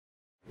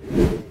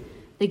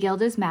The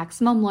Guild is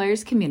Maximum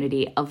Lawyers'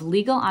 community of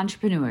legal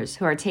entrepreneurs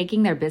who are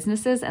taking their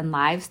businesses and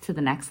lives to the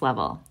next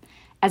level.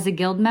 As a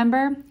Guild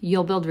member,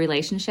 you'll build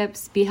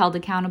relationships, be held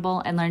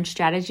accountable, and learn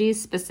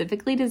strategies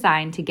specifically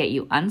designed to get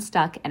you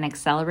unstuck and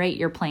accelerate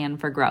your plan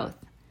for growth.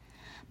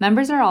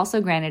 Members are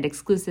also granted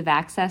exclusive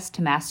access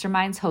to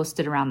masterminds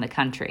hosted around the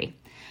country.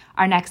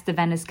 Our next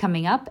event is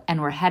coming up, and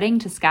we're heading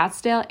to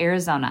Scottsdale,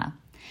 Arizona.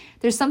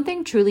 There's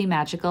something truly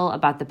magical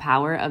about the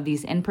power of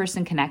these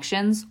in-person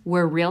connections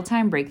where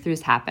real-time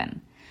breakthroughs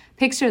happen.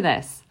 Picture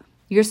this.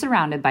 You're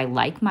surrounded by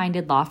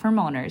like-minded law firm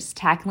owners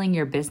tackling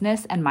your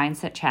business and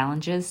mindset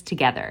challenges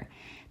together.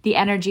 The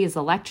energy is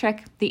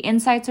electric, the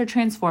insights are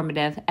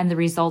transformative, and the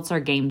results are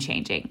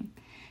game-changing.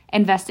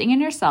 Investing in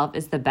yourself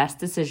is the best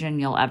decision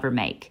you'll ever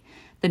make.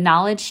 The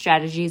knowledge,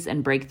 strategies,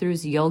 and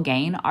breakthroughs you'll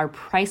gain are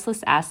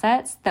priceless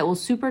assets that will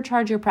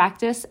supercharge your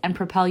practice and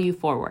propel you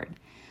forward.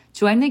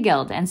 Join the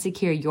Guild and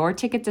secure your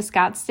ticket to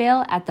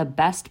Scottsdale at the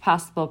best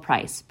possible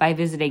price by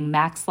visiting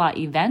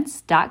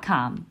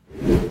maxlawevents.com.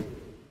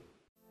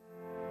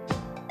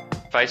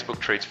 Facebook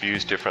treats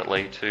views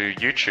differently to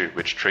YouTube,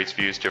 which treats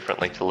views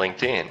differently to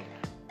LinkedIn.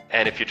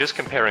 And if you're just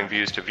comparing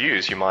views to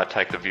views, you might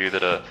take the view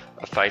that a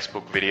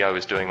Facebook video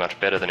is doing much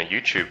better than a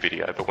YouTube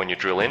video. But when you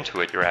drill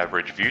into it, your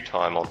average view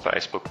time on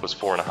Facebook was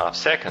 4.5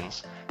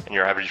 seconds, and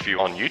your average view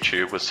on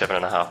YouTube was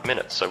 7.5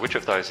 minutes. So which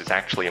of those is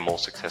actually a more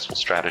successful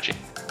strategy?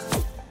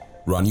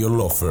 Run your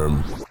law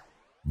firm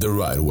the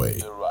right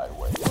way.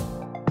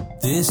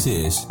 This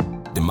is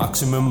the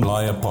Maximum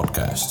Lawyer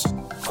Podcast.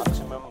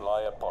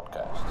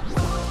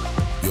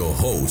 Your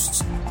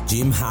hosts,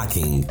 Jim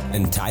Hacking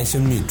and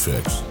Tyson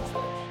Mutrux.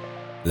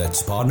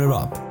 Let's partner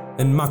up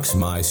and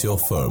maximize your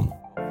firm.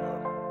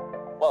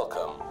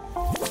 Welcome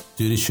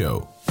to the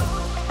show.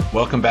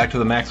 Welcome back to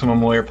the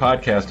Maximum Lawyer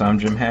Podcast. I'm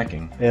Jim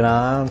Hacking. And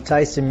I'm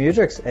Tyson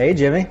Mutrux. Hey,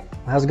 Jimmy.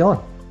 How's it going?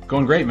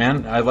 Going great,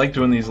 man. I like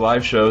doing these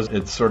live shows.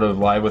 It's sort of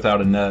live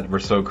without a net. We're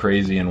so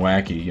crazy and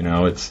wacky. You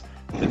know, it's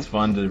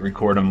fun to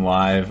record them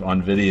live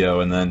on video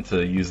and then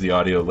to use the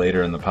audio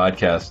later in the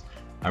podcast.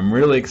 I'm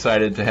really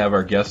excited to have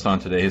our guest on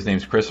today. His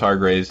name's Chris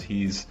Hargreaves.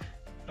 He's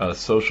a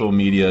social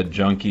media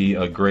junkie,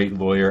 a great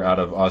lawyer out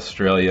of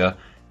Australia.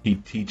 He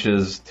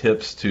teaches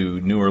tips to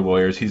newer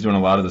lawyers. He's doing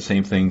a lot of the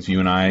same things you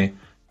and I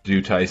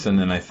do, Tyson,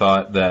 and I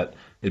thought that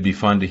it'd be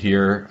fun to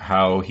hear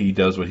how he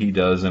does what he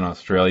does in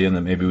Australia, and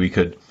that maybe we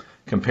could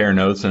compare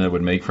notes and it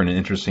would make for an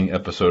interesting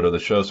episode of the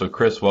show. So,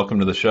 Chris, welcome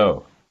to the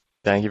show.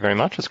 Thank you very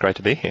much. It's great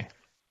to be here.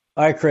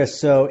 All right, Chris,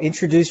 so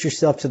introduce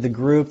yourself to the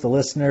group, the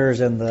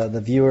listeners, and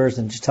the viewers,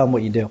 and just tell them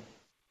what you do.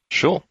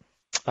 Sure.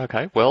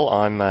 Okay, well,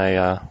 I'm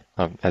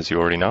as you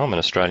already know, I'm an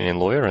Australian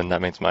lawyer, and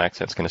that means my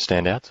accent's going to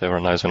stand out, so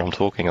everyone knows when I'm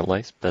talking at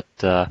least. But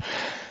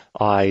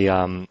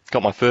I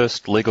got my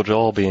first legal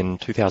job in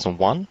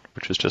 2001,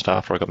 which was just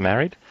after I got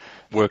married.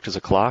 Worked as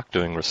a clerk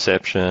doing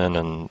reception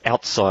and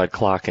outside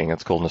clerking,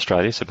 it's called in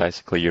Australia. So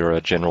basically you're a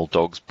general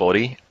dog's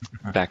body.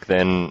 Back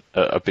then,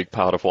 a big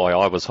part of why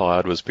I was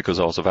hired was because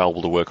I was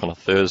available to work on a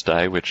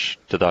Thursday, which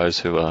to those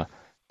who are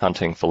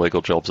hunting for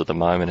legal jobs at the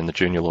moment in the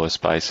junior lawyer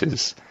space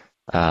is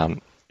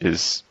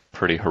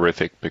pretty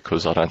horrific,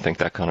 because I don't think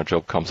that kind of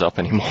job comes up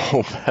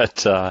anymore.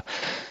 But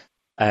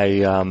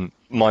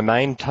my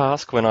main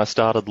task when I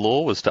started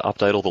law was to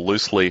update all the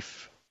loose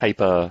leaf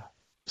paper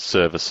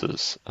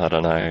services. I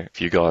don't know if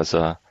you guys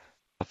are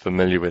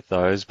familiar with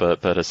those,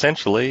 but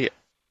essentially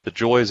the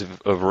joys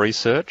of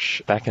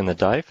research back in the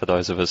day, for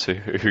those of us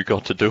who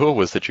got to do it,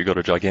 was that you got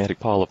a gigantic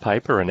pile of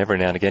paper, and every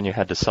now and again you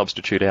had to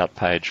substitute out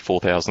page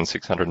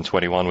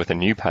 4,621 with a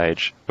new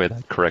page where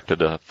they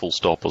corrected a full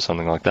stop or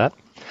something like that.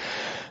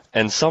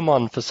 And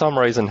someone, for some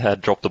reason,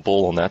 had dropped the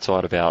ball on that, so I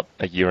had about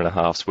a year and a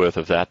half's worth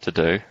of that to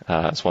do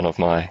as one of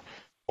my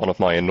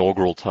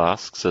inaugural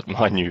tasks at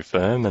my new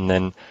firm. And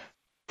then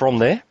from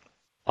there,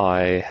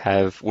 I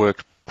have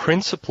worked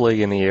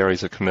principally in the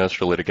areas of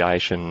commercial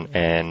litigation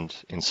and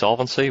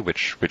insolvency,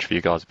 which for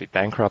you guys would be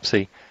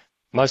bankruptcy,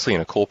 mostly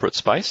in a corporate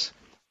space.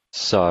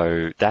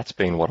 So that's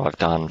been what I've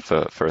done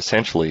for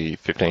essentially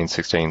 15,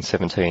 16,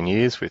 17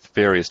 years, with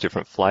various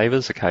different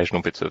flavors,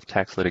 occasional bits of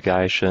tax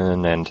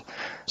litigation and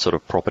sort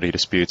of property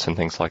disputes and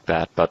things like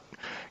that, but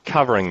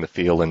covering the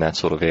field in that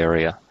sort of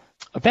area.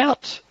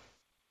 About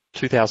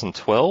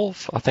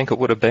 2012, I think it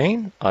would have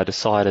been, I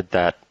decided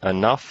that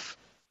enough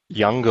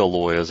younger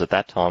lawyers at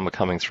that time were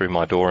coming through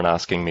my door and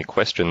asking me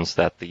questions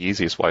that the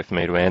easiest way for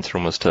me to answer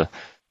them was to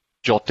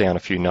jot down a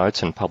few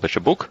notes and publish a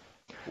book,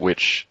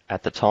 which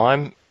at the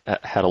time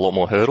had a lot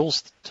more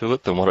hurdles to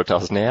it than what it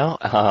does now.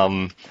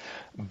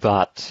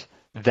 But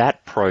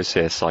that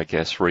process, I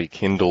guess,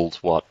 rekindled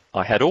what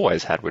I had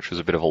always had, which was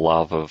a bit of a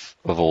love of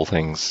all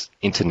things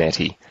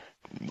internet-y,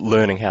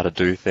 learning how to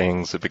do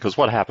things. Because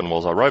what happened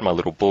was I wrote my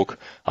little book,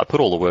 I put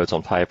all the words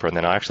on paper, and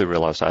then I actually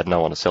realized I had no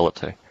one to sell it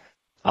to,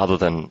 other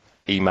than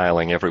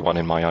emailing everyone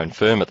in my own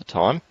firm at the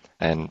time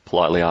and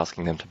politely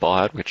asking them to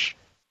buy it, which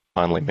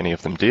only many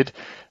of them did.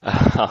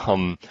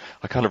 I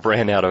kind of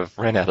ran out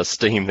of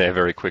steam there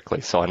very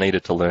quickly, so I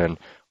needed to learn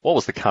what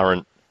was the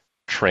current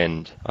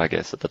trend, I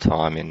guess, at the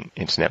time in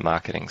internet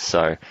marketing.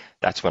 So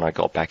that's when I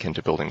got back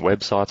into building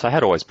websites. I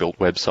had always built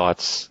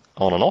websites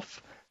on and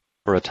off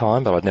for a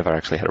time, but I'd never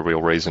actually had a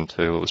real reason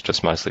to. It was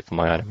just mostly for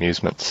my own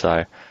amusement.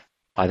 So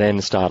I then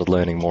started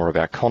learning more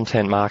about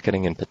content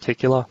marketing in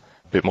particular,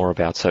 a bit more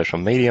about social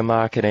media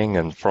marketing,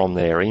 and from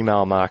there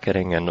email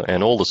marketing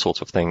and all the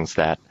sorts of things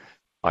that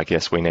I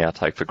guess we now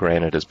take for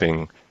granted as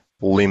being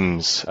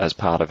limbs as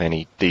part of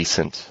any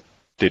decent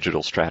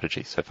digital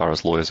strategy so far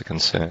as lawyers are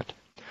concerned.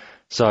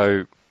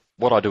 So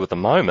what I do at the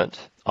moment,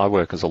 I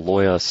work as a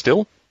lawyer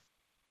still.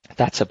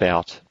 That's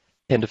about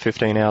 10 to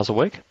 15 hours a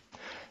week.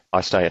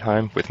 I stay at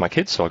home with my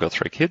kids, so I've got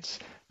 3 kids.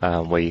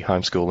 We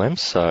homeschool them,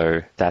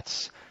 so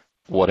that's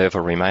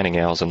whatever remaining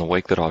hours in the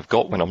week that I've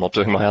got when I'm not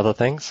doing my other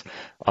things.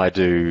 I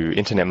do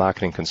internet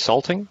marketing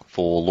consulting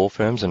for law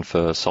firms and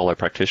for solo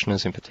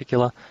practitioners in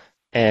particular.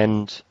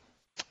 And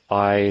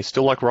I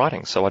still like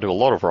writing, so I do a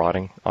lot of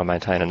writing. I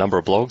maintain a number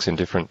of blogs in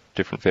different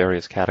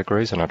various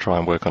categories, and I try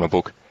and work on a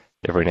book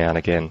every now and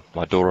again.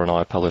 My daughter and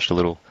I published a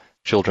little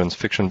children's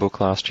fiction book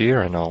last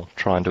year, and I'll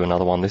try and do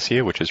another one this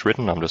year, which is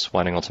written. I'm just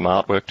waiting on some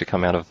artwork to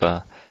come out of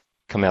the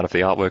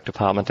artwork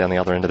department down the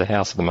other end of the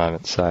house at the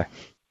moment. So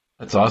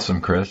that's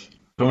awesome, Chris.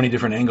 So many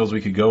different angles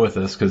we could go with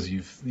this because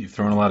you've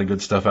thrown a lot of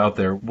good stuff out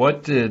there.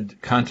 What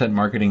did content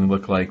marketing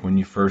look like when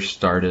you first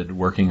started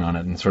working on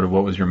it, and sort of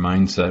what was your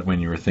mindset when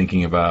you were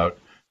thinking about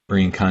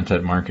bringing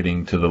content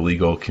marketing to the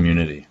legal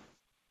community?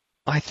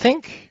 I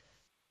think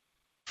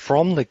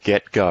from the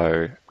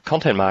get-go,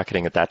 content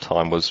marketing at that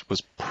time was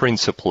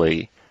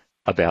principally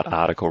about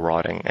article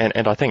writing.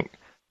 And I think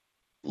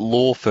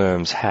law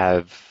firms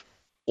have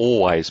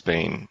always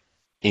been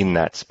in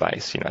that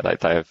space. You know,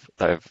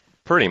 they've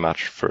pretty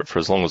much, for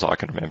as long as I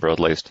can remember at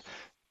least,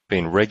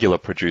 been regular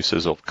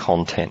producers of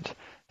content.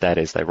 That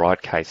is, they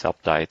write case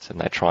updates and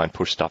they try and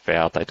push stuff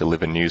out, they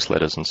deliver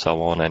newsletters and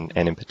so on. And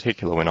in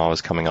particular, when I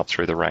was coming up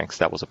through the ranks,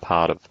 that was a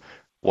part of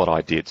what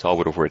I did. So I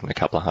would have written a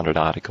couple of hundred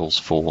articles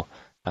for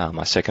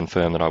my second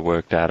firm that I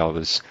worked at. I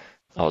was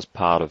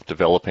part of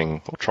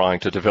developing or trying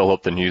to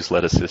develop the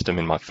newsletter system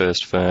in my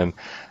first firm,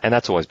 and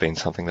that's always been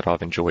something that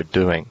I've enjoyed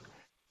doing.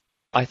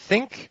 I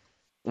think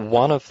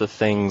one of the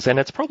things, and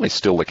it's probably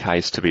still the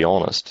case to be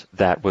honest,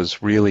 that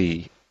was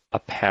really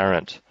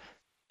apparent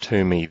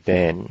to me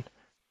then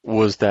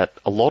was that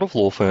a lot of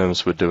law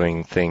firms were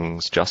doing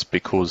things just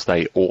because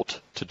they ought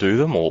to do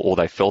them or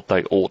they felt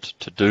they ought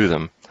to do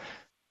them,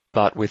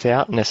 but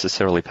without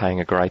necessarily paying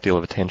a great deal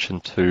of attention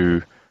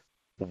to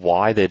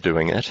why they're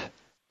doing it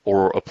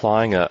or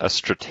applying a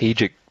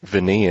strategic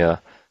veneer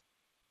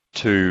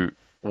to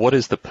what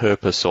is the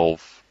purpose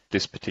of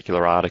this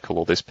particular article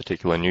or this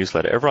particular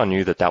newsletter. Everyone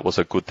knew that that was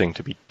a good thing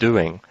to be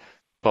doing,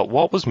 but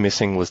what was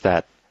missing was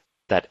that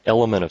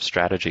element of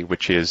strategy,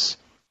 which is,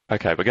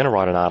 okay, we're going to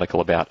write an article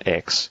about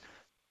X.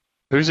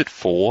 Who's it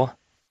for?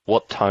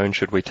 What tone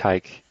should we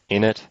take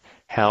in it?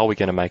 How are we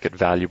going to make it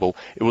valuable?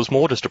 It was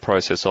more just a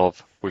process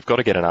of, we've got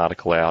to get an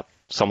article out,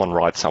 someone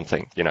write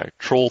something,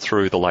 trawl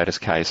through the latest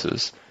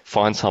cases,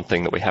 find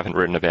something that we haven't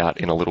written about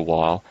in a little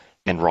while,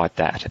 and write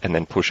that, and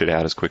then push it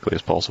out as quickly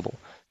as possible.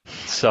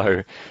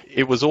 So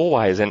it was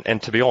always,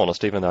 and to be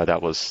honest, even though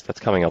that's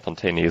coming up on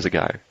 10 years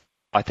ago,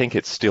 I think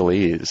it still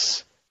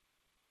is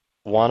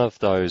one of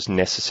those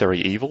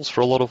necessary evils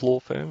for a lot of law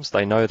firms.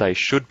 They know they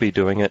should be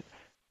doing it,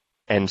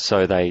 and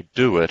so they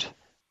do it,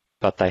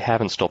 but they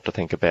haven't stopped to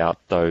think about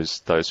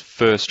those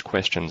first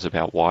questions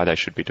about why they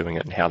should be doing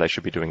it and how they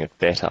should be doing it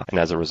better. And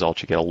as a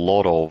result, you get a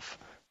lot of,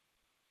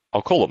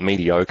 I'll call it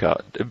mediocre,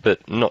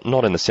 but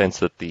not in the sense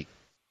that the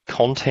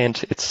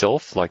content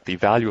itself, like the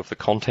value of the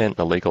content,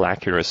 the legal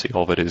accuracy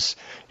of it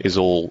is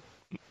all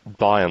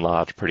by and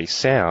large pretty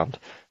sound,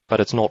 but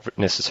it's not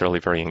necessarily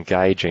very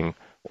engaging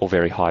or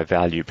very high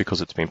value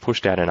because it's been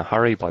pushed out in a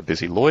hurry by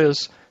busy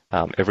lawyers.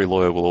 Every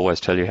lawyer will always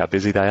tell you how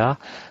busy they are.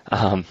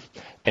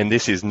 And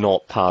this is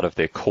not part of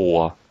their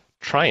core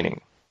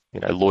training.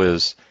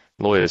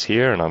 Lawyers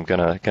here, and I'm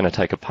gonna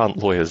take a punt,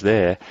 lawyers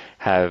there,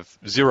 have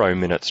 0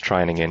 minutes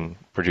training in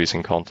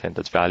producing content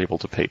that's valuable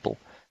to people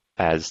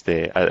as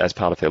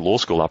part of their law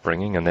school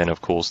upbringing, and then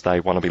of course they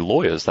want to be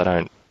lawyers. They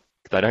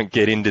don't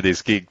get into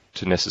this gig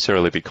to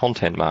necessarily be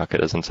content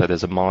marketers, and so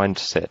there's a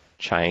mindset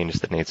change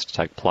that needs to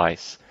take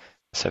place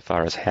so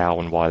far as how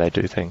and why they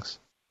do things.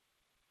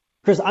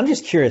 Chris, I'm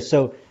just curious.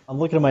 So I'm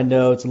looking at my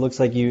notes. It looks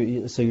like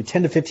you're 10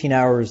 to 15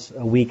 hours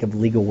a week of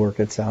legal work,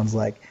 it sounds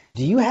like.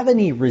 Do you have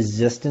any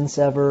resistance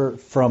ever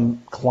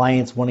from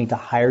clients wanting to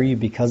hire you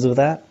because of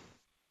that?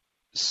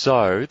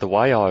 So the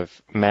way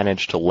I've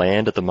managed to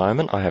land at the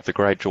moment, I have the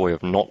great joy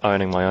of not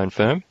owning my own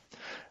firm.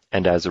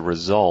 And as a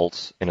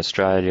result, in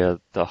Australia,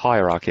 the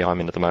hierarchy I'm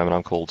in at the moment,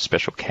 I'm called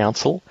special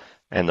counsel.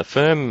 And the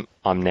firm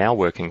I'm now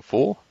working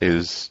for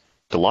is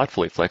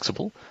delightfully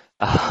flexible.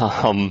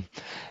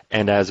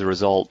 And as a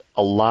result,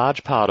 a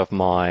large part of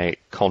my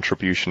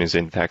contribution is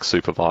in fact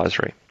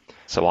supervisory.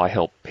 So I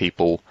help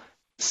people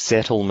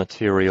settle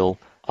material.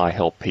 I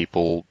help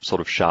people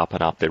sort of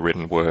sharpen up their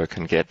written work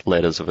and get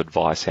letters of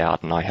advice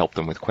out, and I help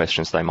them with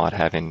questions they might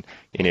have in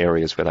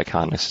areas where they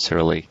can't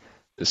necessarily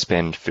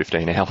spend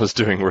 15 hours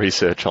doing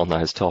research on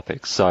those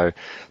topics. So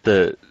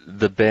the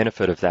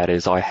benefit of that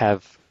is I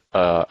have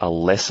a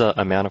lesser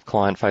amount of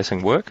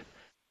client-facing work.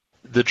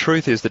 The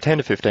truth is the 10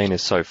 to 15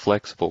 is so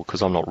flexible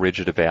because I'm not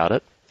rigid about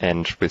it.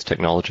 And with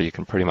technology, you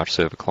can pretty much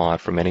serve a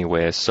client from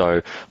anywhere.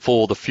 So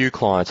for the few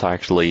clients I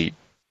actually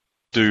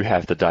do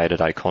have the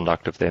day-to-day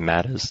conduct of their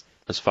matters,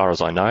 as far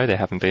as I know, there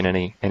haven't been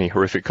any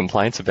horrific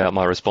complaints about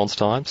my response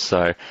times.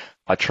 So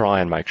I try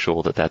and make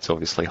sure that that's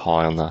obviously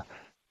high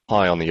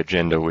on the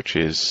agenda, which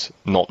is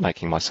not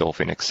making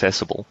myself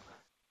inaccessible.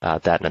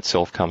 That in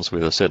itself comes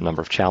with a certain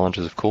number of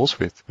challenges, of course,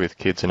 with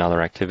kids and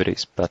other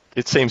activities. But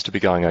it seems to be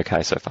going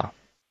okay so far.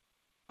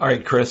 All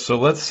right, Chris, so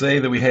let's say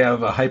that we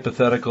have a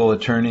hypothetical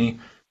attorney.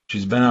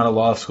 She's been out of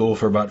law school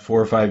for about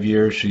 4 or 5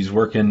 years. She's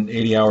working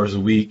 80 hours a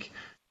week.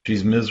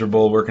 She's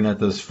miserable working at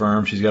this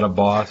firm. She's got a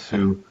boss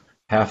who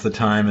half the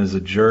time is a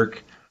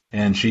jerk,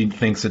 and she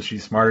thinks that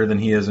she's smarter than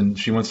he is, and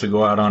she wants to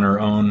go out on her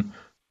own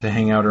to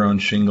hang out her own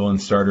shingle and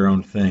start her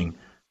own thing.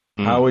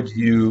 How would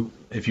you,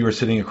 if you were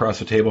sitting across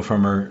the table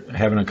from her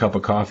having a cup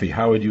of coffee,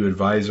 how would you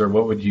advise her?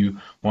 What would you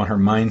want her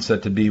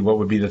mindset to be? What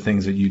would be the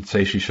things that you'd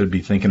say she should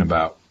be thinking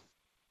about?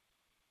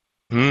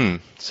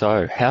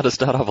 So how to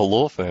start up a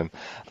law firm?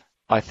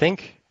 I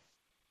think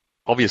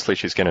obviously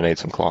she's going to need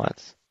some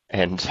clients.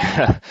 And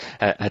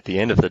at the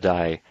end of the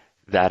day,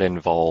 that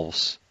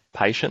involves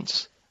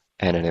patience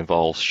and it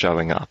involves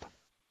showing up.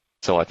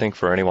 So I think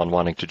for anyone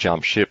wanting to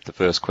jump ship, the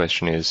first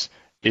question is,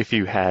 if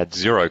you had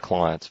 0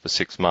 clients for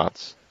 6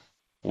 months,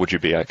 would you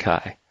be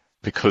okay?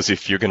 Because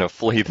if you're going to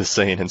flee the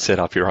scene and set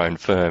up your own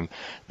firm,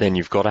 then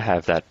you've got to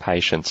have that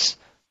patience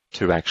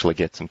to actually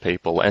get some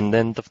people. And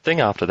then the thing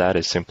after that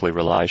is simply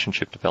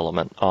relationship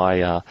development.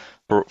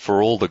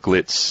 For all the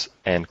glitz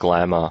and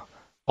glamour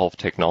of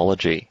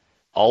technology,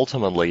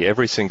 ultimately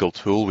every single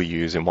tool we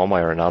use in one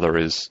way or another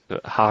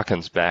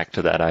harkens back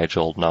to that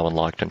age-old known,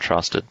 liked and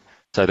trusted.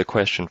 So the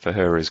question for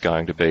her is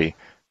going to be,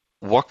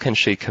 what can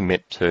she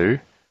commit to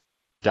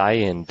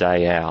day in,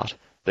 day out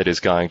that is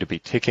going to be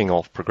ticking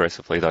off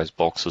progressively those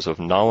boxes of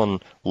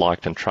known,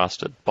 liked and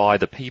trusted by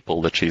the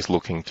people that she's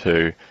looking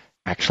to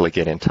actually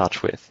get in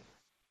touch with?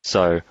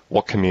 So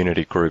what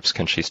community groups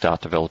can she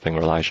start developing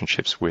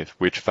relationships with?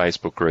 Which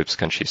Facebook groups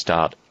can she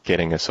start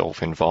getting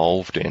herself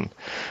involved in?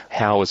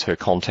 How is her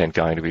content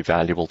going to be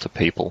valuable to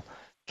people?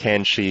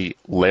 Can she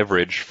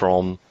leverage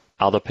from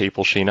other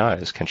people she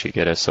knows? Can she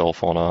get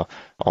herself on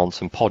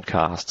some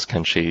podcasts?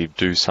 Can she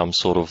do some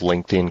sort of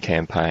LinkedIn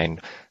campaign?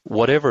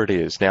 Whatever it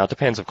is. Now, it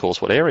depends, of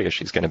course, what area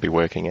she's going to be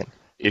working in.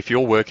 If you're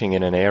working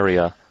in an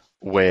area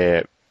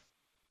where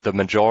the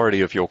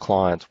majority of your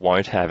clients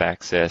won't have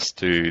access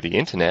to the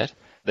internet,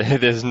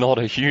 there's not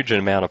a huge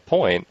amount of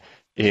point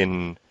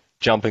in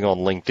jumping on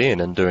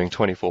LinkedIn and doing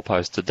 24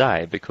 posts a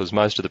day, because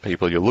most of the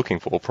people you're looking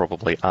for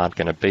probably aren't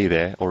going to be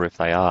there, or if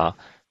they are,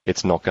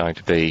 it's not going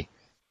to be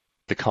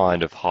the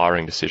kind of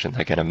hiring decision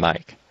they're going to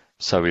make.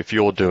 So if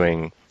you're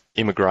doing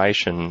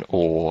immigration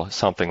or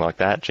something like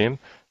that, Jim,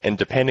 and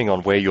depending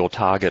on where your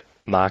target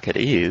market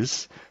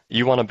is,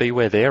 you want to be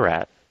where they're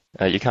at.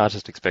 You can't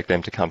just expect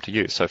them to come to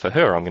you. So for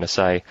her, I'm going to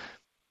say,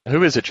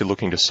 who is it you're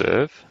looking to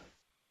serve?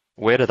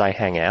 Where do they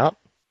hang out?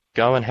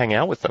 Go and hang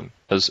out with them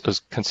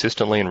as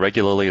consistently and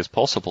regularly as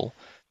possible,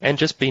 and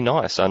just be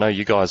nice. I know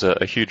you guys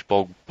are huge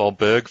Bob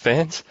Berg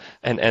fans,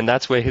 and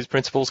that's where his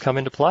principles come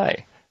into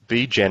play.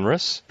 Be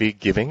generous, be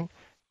giving,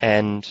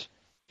 and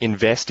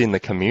invest in the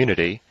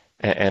community,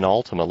 and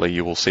ultimately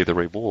you will see the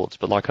rewards.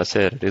 But like I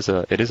said,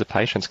 it is a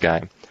patience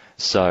game.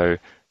 So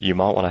you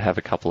might want to have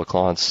a couple of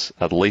clients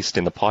at least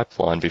in the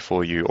pipeline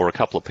before you, or a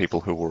couple of people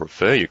who will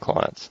refer you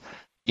clients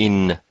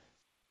in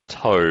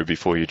tow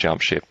before you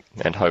jump ship,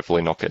 and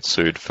hopefully not get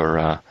sued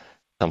for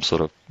some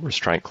sort of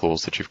restraint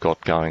clause that you've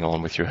got going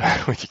on with your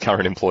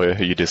current employer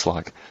who you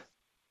dislike.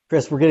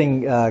 Chris, we're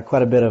getting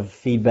quite a bit of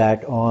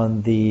feedback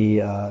on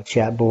the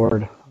chat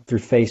board through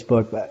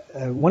Facebook.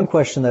 One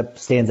question that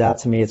stands out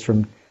to me is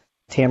from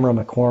Tamara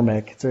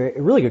McCormick. It's a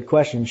really good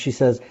question. She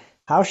says,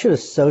 how should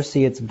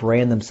associates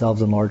brand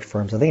themselves in large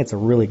firms? I think it's a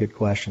really good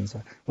question.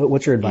 So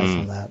what's your advice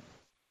on that?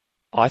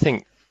 I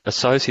think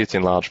associates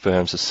in large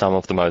firms are some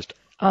of the most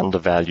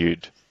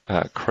undervalued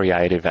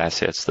creative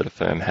assets that a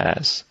firm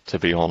has, to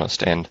be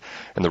honest. And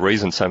the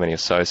reason so many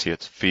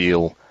associates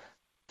feel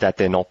that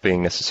they're not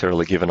being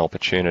necessarily given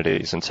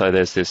opportunities. And so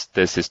there's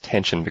this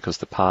tension, because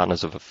the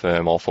partners of a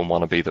firm often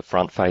want to be the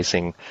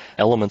front-facing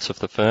elements of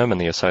the firm, and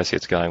the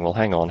associates going, well,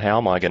 hang on, how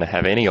am I going to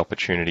have any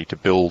opportunity to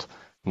build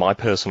my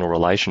personal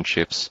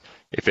relationships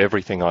if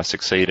everything I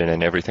succeed in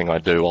and everything I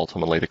do,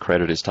 ultimately the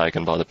credit is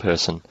taken by the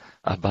person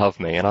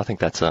above me? And I think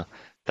that's a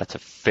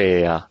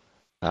fair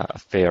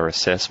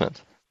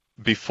assessment.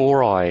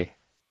 Before I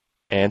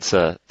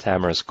answer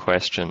Tamara's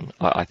question,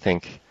 I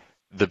think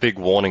the big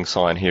warning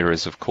sign here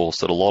is, of course,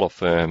 that a lot of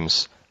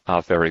firms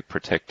are very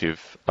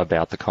protective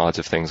about the kinds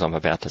of things I'm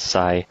about to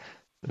say.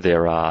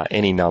 There are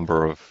any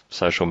number of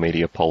social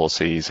media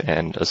policies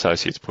and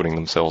associates putting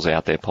themselves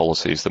out there,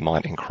 policies that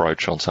might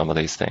encroach on some of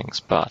these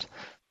things. But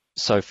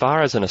so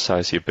far as an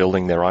associate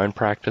building their own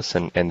practice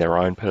and their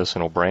own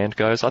personal brand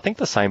goes, I think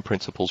the same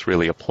principles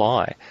really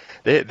apply.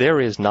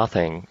 There is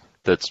nothing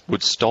that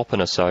would stop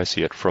an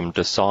associate from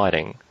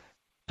deciding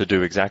to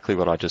do exactly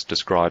what I just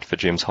described for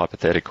Jim's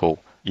hypothetical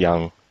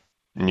young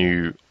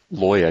new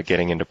lawyer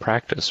getting into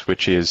practice,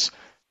 which is,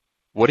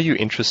 what are you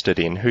interested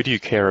in? Who do you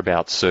care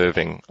about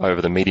serving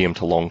over the medium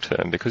to long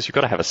term? Because you've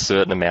got to have a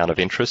certain amount of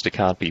interest. It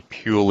can't be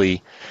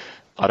purely,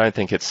 I don't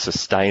think it's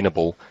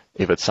sustainable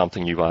if it's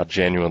something you are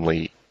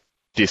genuinely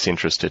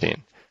disinterested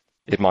in.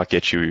 It might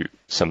get you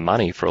some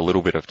money for a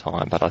little bit of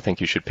time, but I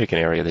think you should pick an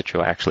area that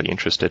you're actually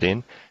interested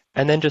in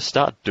and then just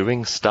start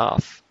doing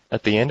stuff.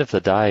 At the end of the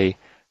day,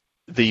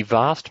 the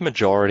vast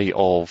majority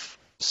of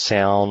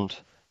sound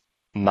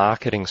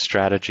marketing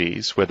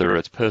strategies, whether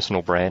it's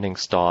personal branding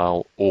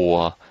style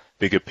or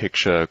bigger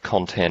picture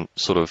content,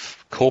 sort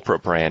of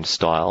corporate brand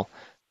style,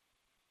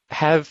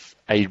 have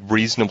a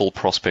reasonable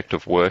prospect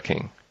of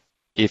working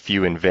if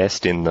you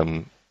invest in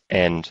them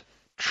and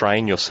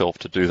train yourself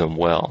to do them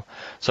well.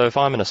 So if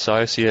I'm an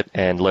associate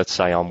and let's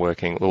say I'm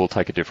working, we'll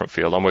take a different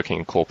field, I'm working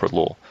in corporate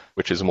law,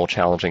 which is a more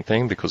challenging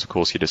thing because of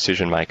course your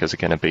decision makers are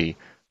going to be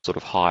sort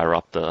of higher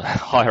up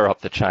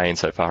the chain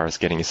so far as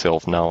getting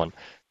yourself known.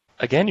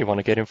 Again, you want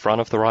to get in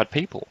front of the right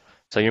people.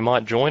 So you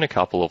might join a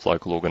couple of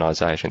local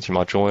organisations, you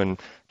might join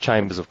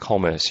chambers of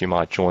commerce, you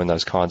might join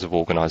those kinds of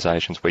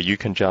organisations where you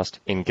can just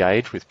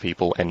engage with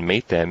people and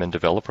meet them and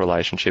develop a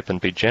relationship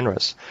and be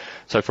generous.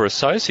 So for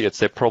associates,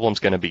 their problem's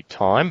going to be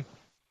time,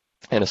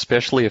 and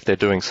especially if they're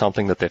doing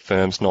something that their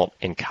firm's not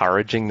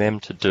encouraging them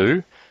to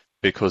do,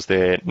 because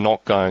they're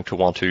not going to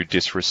want to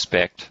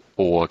disrespect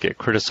or get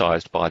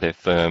criticised by their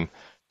firm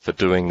for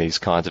doing these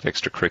kinds of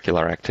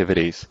extracurricular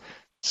activities.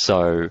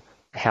 So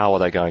how are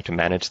they going to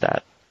manage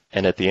that?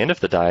 And at the end of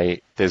the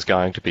day, there's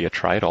going to be a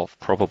trade-off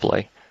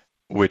probably,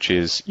 which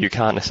is you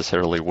can't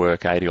necessarily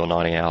work 80 or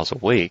 90 hours a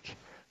week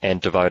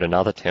and devote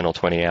another 10 or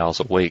 20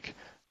 hours a week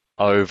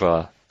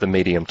over the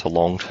medium to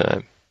long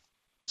term.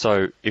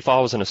 So if I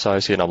was an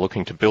associate and I'm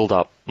looking to build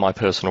up my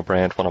personal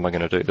brand, what am I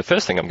going to do? The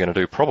first thing I'm going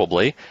to do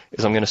probably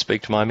is I'm going to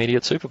speak to my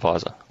immediate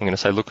supervisor. I'm going to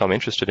say, look, I'm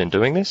interested in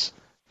doing this.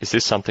 Is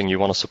this something you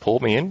want to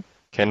support me in?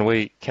 Can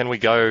we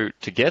go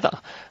together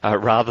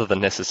rather than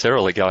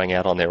necessarily going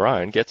out on their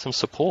own? Get some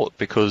support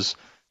because,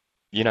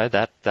 you know,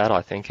 that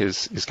I think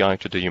is going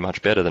to do you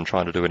much better than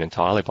trying to do it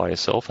entirely by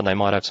yourself. And they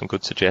might have some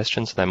good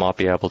suggestions. They might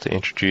be able to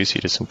introduce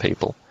you to some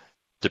people.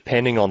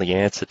 Depending on the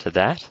answer to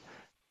that,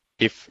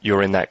 if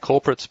you're in that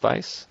corporate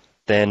space,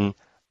 then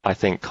I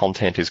think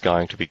content is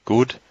going to be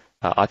good.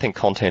 I think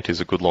content is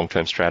a good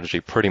long-term strategy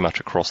pretty much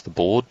across the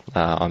board.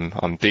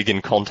 I'm big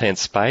in content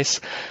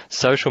space.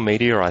 Social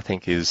media, I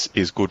think, is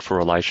good for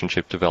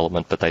relationship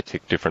development, but they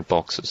tick different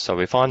boxes. So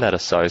if I'm that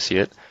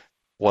associate,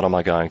 what am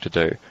I going to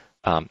do?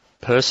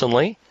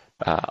 Personally,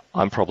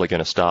 I'm probably going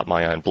to start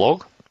my own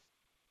blog,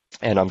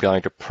 and I'm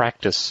going to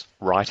practice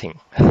writing.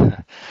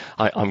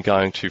 I'm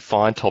going to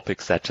find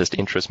topics that just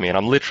interest me, and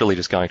I'm literally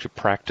just going to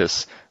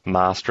practice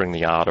mastering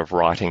the art of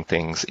writing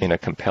things in a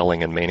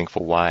compelling and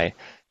meaningful way.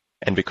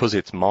 And because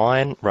it's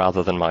mine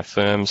rather than my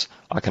firm's,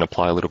 I can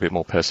apply a little bit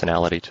more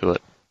personality to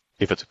it.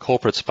 If it's a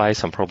corporate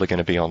space, I'm probably going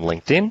to be on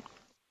LinkedIn,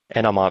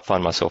 and I might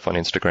find myself on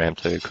Instagram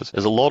too, because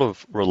there's a lot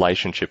of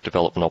relationship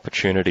development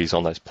opportunities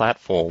on those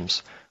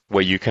platforms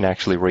where you can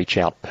actually reach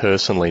out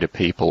personally to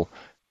people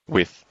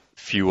with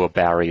fewer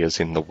barriers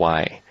in the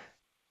way.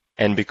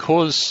 And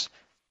because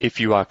if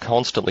you are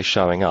constantly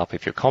showing up,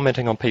 if you're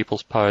commenting on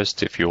people's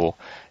posts, if you're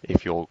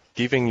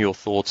giving your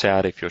thoughts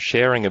out, if you're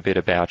sharing a bit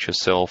about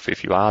yourself,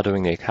 if you are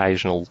doing the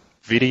occasional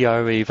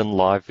video, even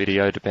live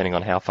video, depending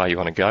on how far you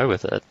want to go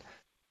with it,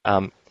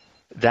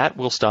 that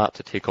will start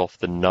to tick off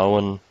the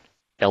known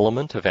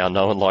element of our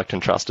known, liked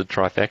and trusted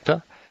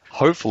trifecta.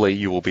 Hopefully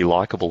you will be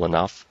likable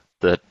enough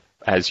that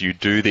as you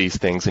do these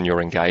things and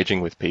you're engaging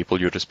with people,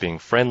 you're just being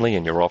friendly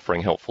and you're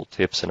offering helpful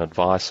tips and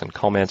advice and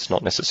comments,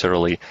 not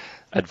necessarily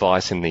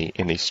advice in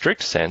the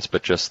strict sense,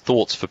 but just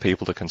thoughts for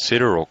people to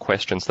consider or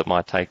questions that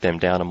might take them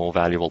down a more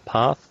valuable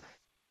path.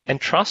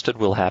 And trusted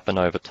will happen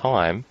over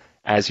time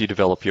as you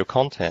develop your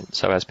content.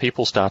 So as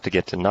people start to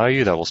get to know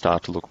you, they will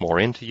start to look more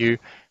into you.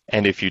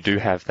 And if you do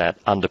have that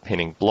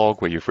underpinning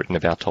blog where you've written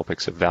about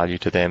topics of value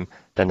to them,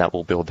 then that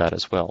will build that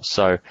as well.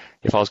 So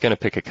if I was going to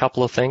pick a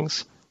couple of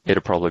things,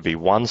 it'd probably be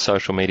one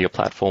social media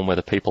platform where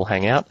the people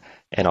hang out,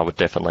 and I would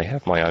definitely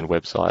have my own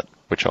website,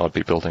 which I would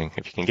be building.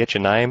 If you can get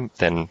your name,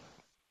 then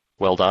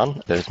well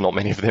done. There's not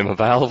many of them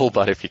available,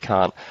 but if you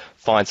can't,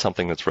 find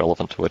something that's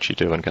relevant to what you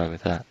do and go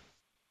with that.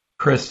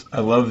 Chris,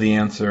 I love the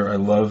answer. I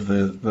love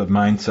the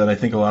mindset. I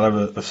think a lot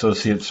of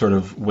associates sort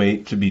of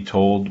wait to be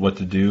told what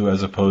to do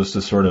as opposed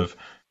to sort of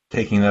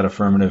taking that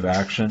affirmative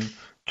action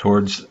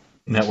towards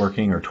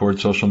networking or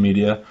towards social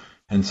media.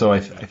 And so I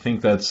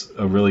think that's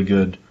a really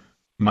good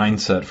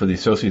mindset for the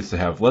associates to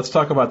have. Let's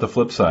talk about the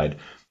flip side.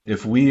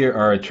 If we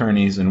are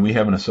attorneys and we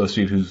have an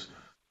associate who's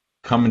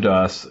coming to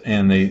us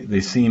and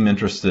they seem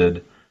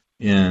interested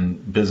in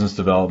business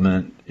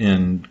development,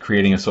 in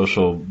creating a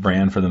social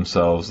brand for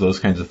themselves, those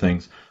kinds of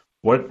things,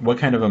 What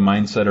kind of a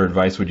mindset or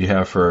advice would you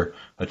have for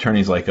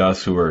attorneys like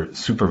us who are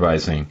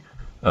supervising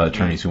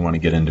attorneys who want to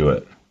get into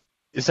it?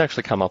 It's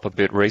actually come up a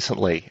bit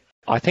recently.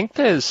 I think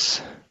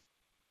there's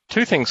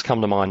two things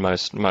come to mind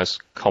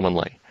most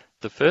commonly.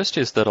 The first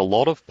is that a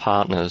lot of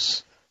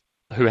partners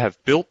who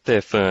have built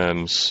their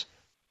firms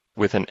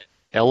with an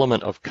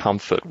element of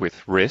comfort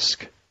with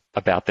risk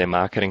about their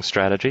marketing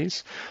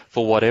strategies,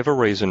 for whatever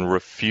reason,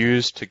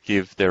 refuse to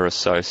give their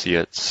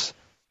associates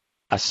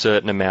a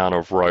certain amount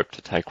of rope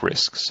to take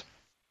risks.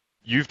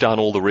 You've done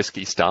all the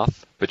risky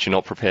stuff, but you're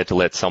not prepared to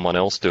let someone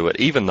else do it,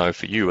 even though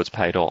for you it's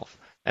paid off.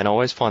 And I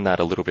always find that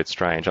a little bit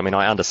strange. I mean,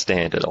 I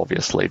understand it,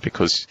 obviously,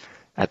 because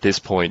at this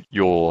point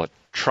you're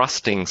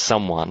trusting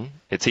someone.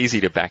 It's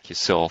easy to back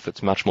yourself.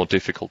 It's much more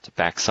difficult to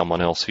back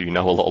someone else who you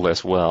know a lot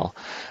less well.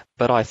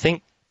 But I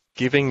think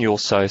giving your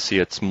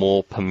associates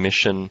more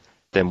permission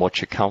than what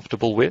you're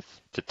comfortable with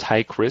to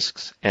take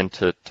risks and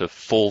to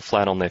fall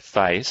flat on their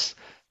face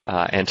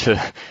and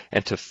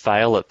to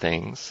fail at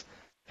things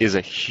is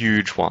a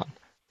huge one,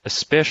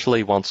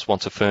 especially once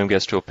a firm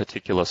gets to a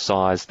particular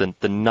size.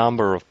 The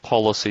number of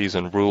policies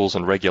and rules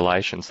and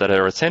regulations that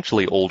are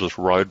essentially all just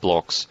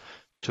roadblocks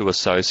to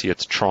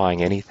associates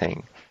trying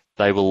anything,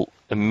 they will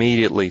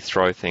immediately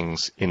throw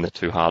things in the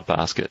too hard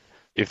basket.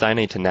 If they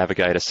need to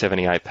navigate a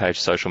 78-page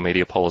social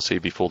media policy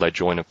before they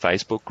join a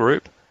Facebook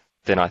group,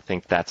 then I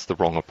think that's the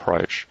wrong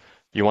approach.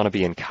 You want to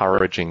be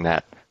encouraging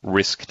that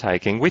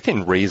risk-taking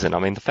within reason. I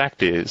mean, the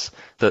fact is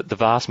that the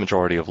vast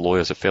majority of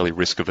lawyers are fairly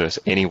risk-averse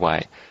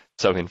anyway.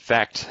 So in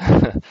fact,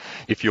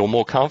 if you're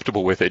more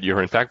comfortable with it,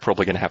 you're in fact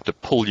probably going to have to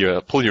pull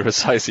your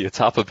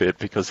associates up a bit,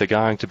 because they're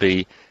going to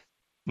be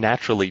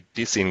naturally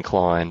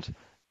disinclined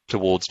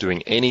towards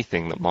doing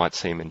anything that might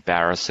seem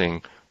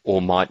embarrassing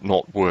or might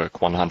not work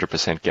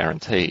 100%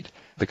 guaranteed,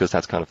 because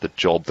that's kind of the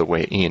job that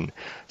we're in.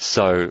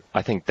 So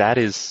I think that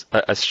is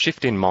a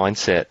shift in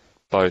mindset,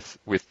 both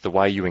with the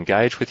way you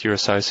engage with your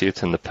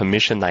associates and the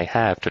permission they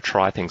have to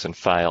try things and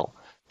fail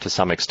to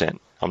some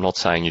extent. I'm not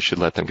saying you should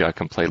let them go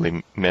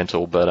completely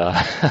mental,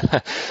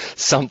 but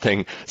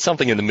something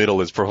in the middle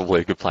is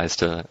probably a good place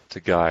to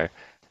go.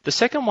 The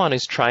second one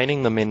is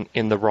training them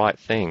in the right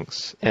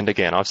things. And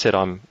again, I've said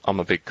I'm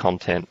a big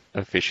content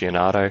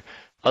aficionado.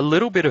 A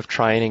little bit of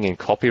training in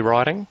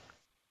copywriting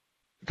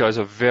goes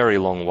a very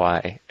long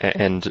way.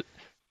 And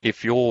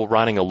if you're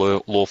running a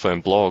law firm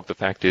blog, the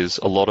fact is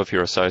a lot of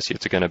your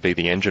associates are going to be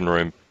the engine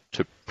room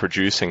to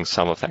producing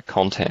some of that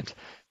content.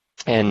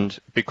 And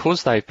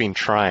because they've been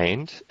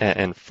trained,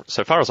 and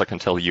so far as I can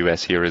tell, the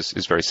US here is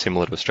very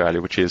similar to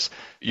Australia, which is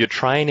your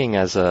training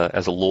as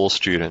a law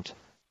student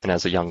and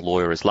as a young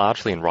lawyer is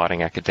largely in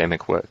writing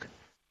academic work.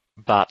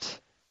 But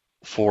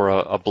for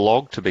a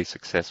blog to be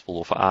successful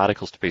or for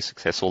articles to be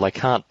successful, they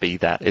can't be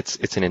that.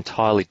 It's an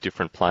entirely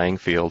different playing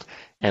field.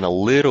 And a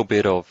little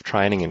bit of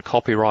training in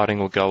copywriting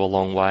will go a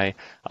long way.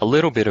 A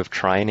little bit of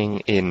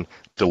training in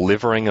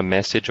delivering a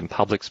message and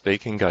public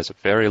speaking goes a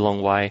very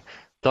long way.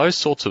 Those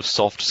sorts of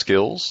soft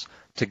skills,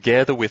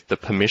 together with the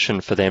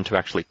permission for them to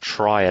actually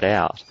try it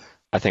out,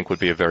 I think would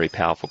be a very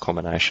powerful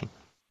combination.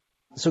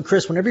 So,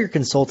 Chris, whenever you're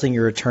consulting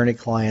your attorney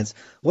clients,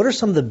 what are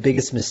some of the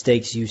biggest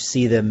mistakes you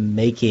see them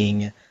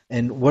making?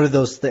 And what are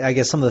those, I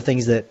guess, some of the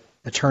things that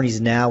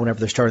attorneys now, whenever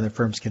they're starting their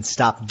firms, can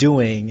stop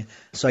doing?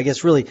 So I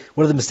guess really,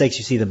 what are the mistakes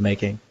you see them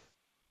making?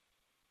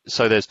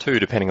 So there's two,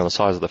 depending on the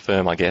size of the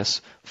firm, I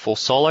guess. For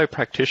solo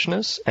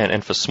practitioners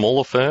and for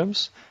smaller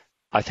firms,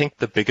 I think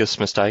the biggest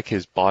mistake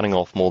is biting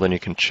off more than you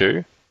can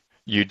chew.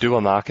 You do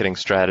a marketing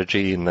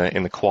strategy in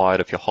the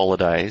quiet of your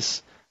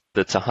holidays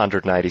that's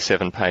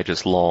 187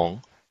 pages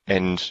long,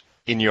 and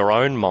in your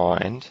own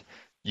mind,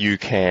 you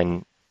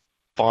can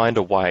find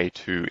a way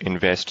to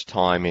invest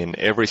time in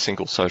every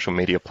single social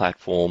media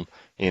platform,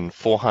 in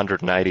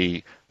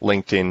 480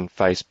 LinkedIn,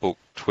 Facebook,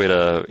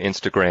 Twitter,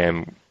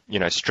 Instagram,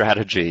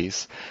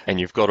 strategies, and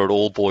you've got it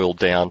all boiled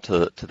down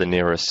to the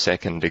nearest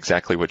second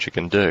exactly what you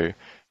can do.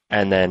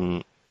 And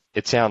then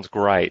it sounds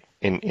great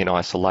in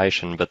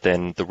isolation, but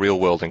then the real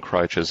world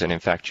encroaches, and in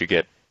fact you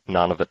get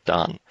none of it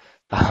done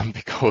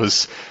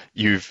because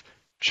you've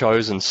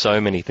chosen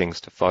so many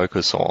things to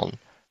focus on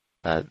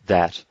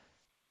that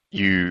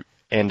you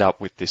end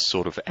up with this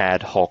sort of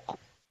ad hoc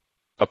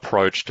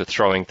approach to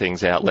throwing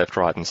things out left,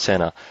 right, and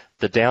center.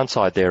 The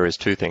downside there is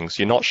two things.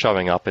 You're not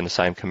showing up in the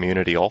same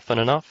community often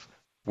enough,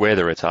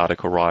 whether it's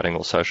article writing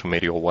or social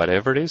media or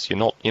whatever it is. You're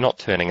not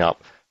turning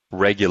up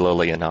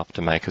regularly enough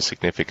to make a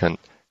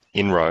significant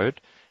inroad.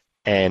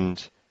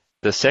 And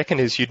the second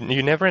is you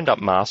never end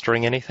up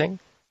mastering anything.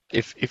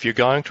 If you're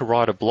going to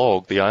write a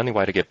blog, the only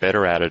way to get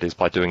better at it is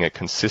by doing it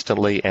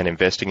consistently and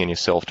investing in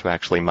yourself to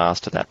actually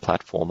master that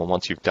platform. And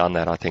once you've done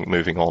that, I think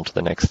moving on to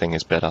the next thing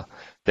is better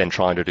than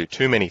trying to do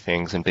too many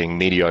things and being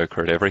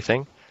mediocre at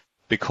everything,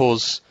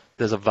 because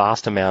there's a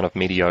vast amount of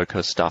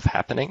mediocre stuff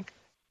happening.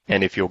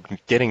 And if you're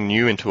getting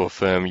new into a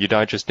firm, you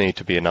don't just need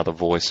to be another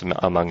voice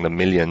among the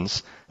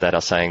millions that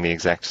are saying the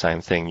exact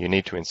same thing. You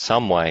need to, in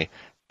some way,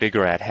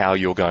 figure out how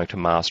you're going to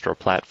master a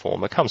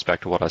platform. It comes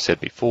back to what I said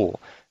before.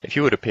 If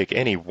you were to pick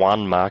any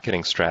one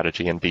marketing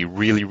strategy and be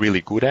really,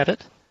 really good at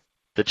it,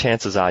 the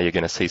chances are you're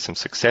going to see some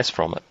success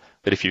from it.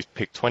 But if you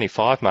pick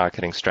 25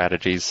 marketing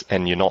strategies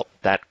and you're not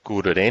that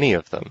good at any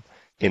of them,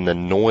 in the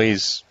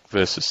noise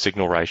versus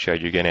signal ratio,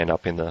 you're going to end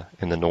up in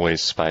the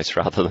noise space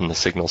rather than the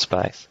signal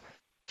space.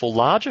 For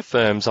larger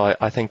firms,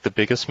 I think the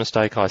biggest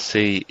mistake I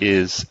see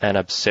is an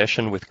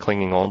obsession with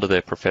clinging on to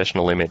their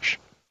professional image.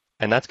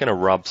 And that's going to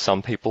rub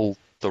some people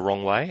the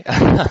wrong way.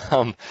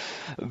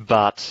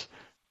 But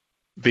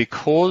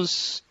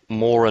because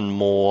more and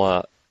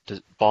more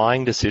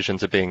buying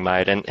decisions are being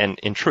made, and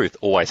in truth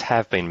always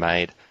have been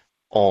made,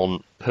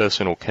 on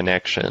personal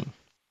connection,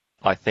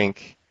 I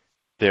think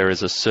there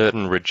is a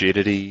certain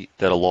rigidity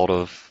that a lot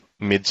of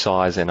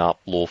mid-size and up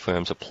law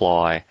firms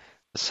apply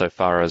so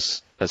far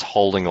as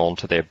holding on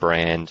to their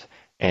brand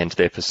and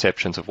their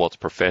perceptions of what's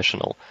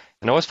professional.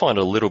 And I always find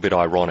it a little bit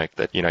ironic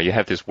that, you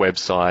have this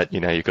website,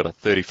 you've got a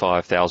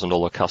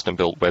 $35,000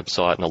 custom-built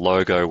website and a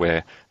logo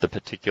where the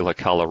particular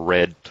color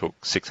red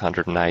took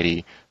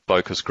 680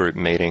 focus group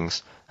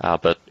meetings,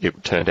 but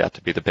it turned out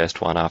to be the best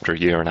one after a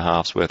year and a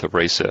half's worth of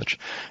research.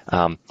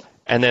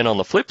 And then on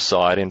the flip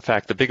side, in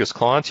fact, the biggest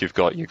clients you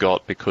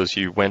got because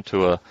you went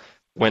to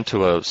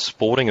a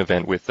sporting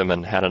event with them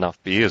and had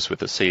enough beers with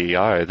the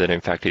CEO that,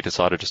 in fact, he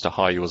decided just to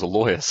hire you as a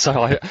lawyer.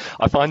 So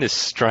I find this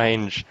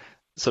strange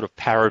sort of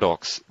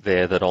paradox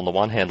there that on the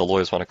one hand, the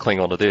lawyers want to cling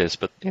on to this,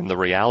 but in the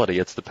reality,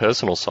 it's the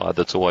personal side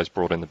that's always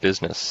brought in the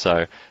business.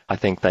 So I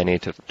think they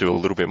need to do a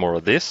little bit more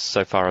of this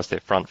so far as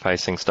their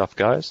front-facing stuff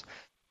goes.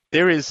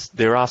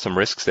 There are some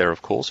risks there,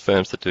 of course.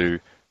 Firms that do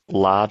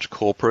large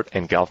corporate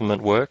and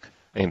government work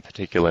in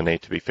particular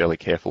need to be fairly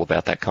careful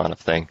about that kind of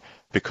thing,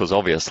 because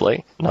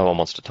obviously no one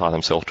wants to tie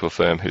themselves to a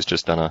firm who's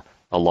just done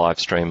a live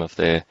stream of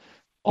their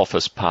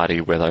office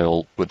party where they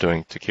all were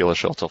doing tequila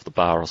shots off the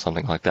bar or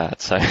something like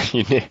that. So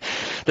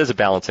there's a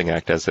balancing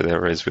act, as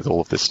there is with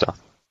all of this stuff.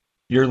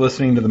 You're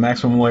listening to the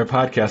Maximum Lawyer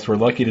Podcast. We're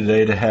lucky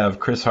today to have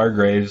Chris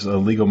Hargreaves, a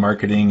legal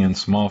marketing and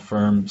small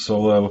firm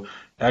solo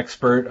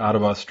expert out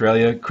of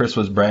Australia. Chris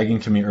was bragging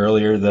to me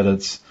earlier that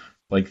it's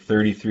like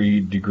 33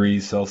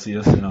 degrees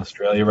Celsius in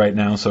Australia right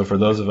now. So for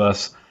those of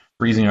us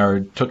freezing our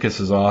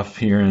tuchuses off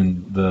here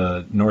in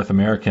the North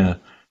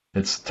America,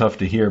 it's tough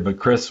to hear. But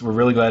Chris, we're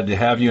really glad to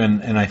have you.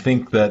 And I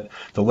think that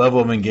the level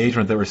of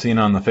engagement that we're seeing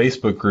on the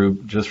Facebook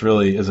group just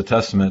really is a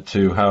testament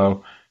to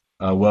how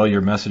well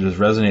your message is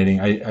resonating.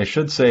 I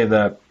should say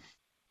that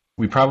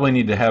we probably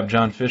need to have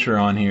John Fisher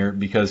on here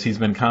because he's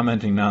been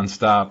commenting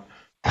nonstop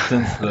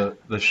since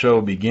the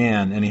show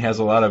began, and he has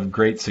a lot of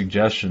great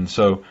suggestions.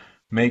 So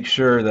make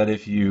sure that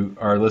if you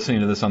are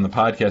listening to this on the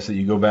podcast that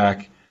you go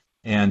back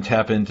and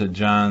tap into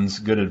John's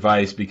good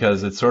advice,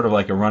 because it's sort of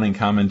like a running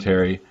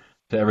commentary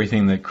to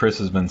everything that Chris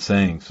has been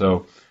saying.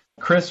 So,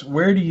 Chris,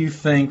 where do you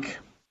think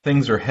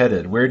things are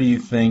headed? Where do you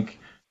think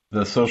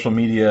the social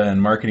media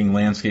and marketing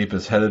landscape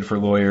is headed for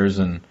lawyers,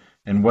 and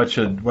what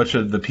should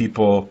the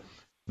people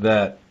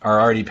that are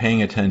already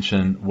paying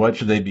attention, what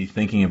should they be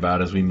thinking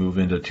about as we move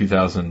into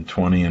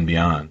 2020 and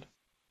beyond?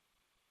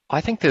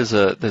 I think there's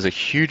a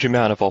huge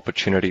amount of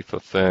opportunity for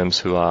firms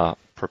who are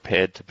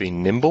prepared to be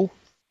nimble.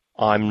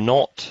 I'm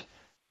not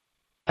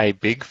a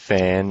big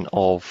fan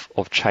of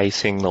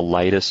chasing the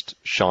latest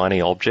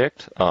shiny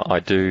object. I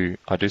do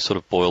sort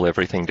of boil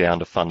everything down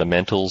to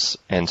fundamentals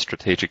and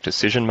strategic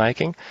decision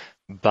making.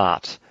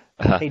 But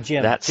hey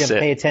Jim,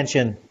 pay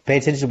attention. Pay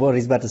attention to what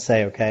he's about to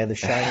say. Okay, the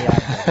shiny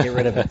object, get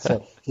rid of it.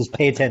 So just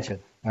pay attention.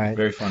 All right.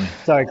 Very funny.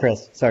 Sorry,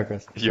 Chris.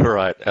 You're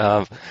right.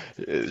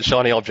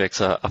 Shiny objects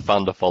are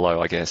fun to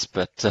follow, I guess.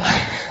 But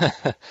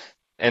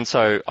and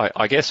so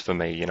I guess for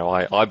me,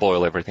 I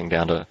boil everything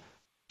down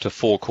to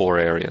four core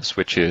areas,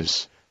 which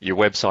is your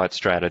website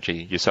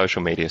strategy, your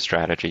social media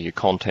strategy, your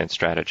content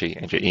strategy,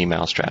 and your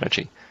email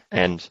strategy.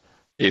 And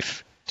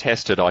if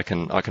tested, I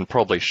can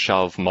probably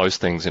shove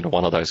most things into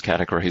one of those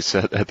categories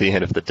at the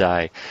end of the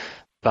day.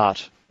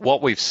 But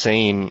what we've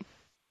seen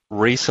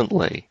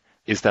recently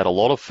is that a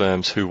lot of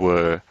firms who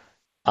were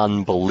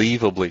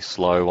unbelievably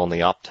slow on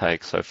the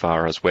uptake so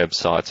far as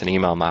websites and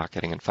email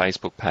marketing and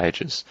Facebook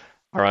pages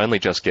are only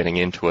just getting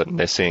into it, and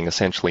they're seeing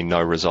essentially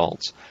no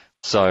results.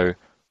 So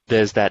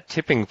there's that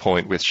tipping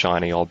point with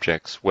shiny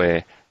objects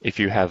where if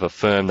you have a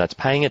firm that's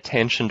paying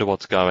attention to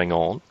what's going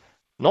on,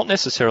 not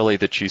necessarily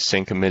that you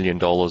sink $1 million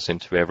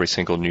into every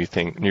single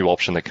new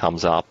option that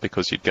comes up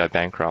because you'd go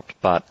bankrupt,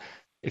 but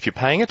if you're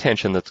paying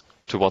attention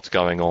to what's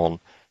going on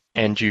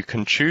and you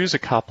can choose a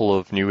couple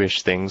of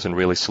newish things and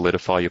really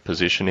solidify your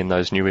position in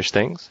those newish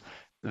things,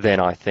 then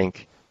I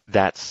think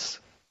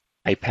that's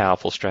a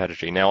powerful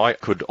strategy. Now, I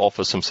could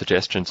offer some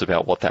suggestions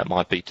about what that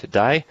might be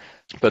today,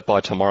 but by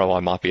tomorrow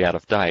I might be out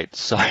of date.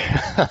 So,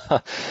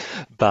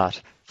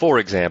 but for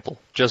example,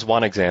 just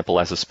one example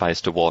as a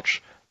space to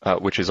watch,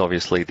 which is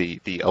obviously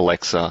the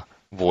Alexa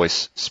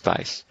voice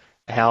space.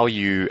 How are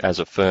you as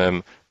a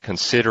firm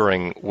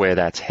considering where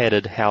that's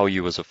headed? How are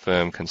you as a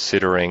firm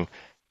considering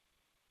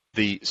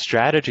the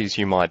strategies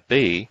you might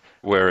be,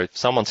 where if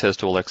someone says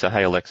to Alexa,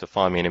 hey Alexa,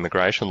 find me an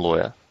immigration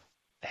lawyer,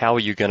 how are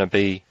you going to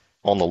be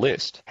on the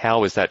list?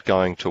 How is that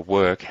going to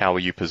work? How are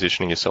you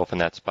positioning yourself in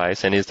that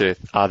space? And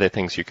are there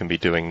things you can be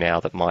doing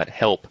now that might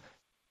help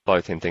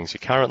both in things you're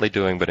currently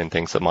doing, but in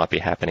things that might be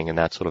happening in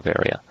that sort of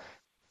area.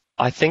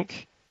 I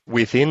think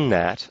within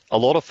that, a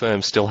lot of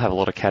firms still have a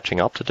lot of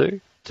catching up to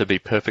do, to be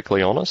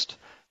perfectly honest,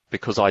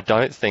 because I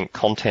don't think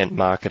content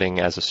marketing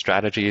as a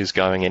strategy is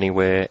going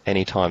anywhere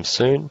anytime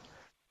soon.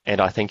 And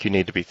I think you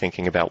need to be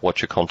thinking about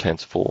what your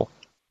content's for.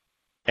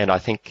 And I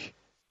think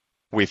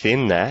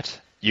within that,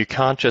 you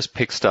can't just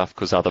pick stuff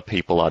because other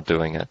people are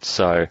doing it.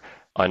 So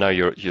I know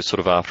you're sort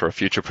of after a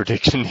future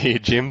prediction here,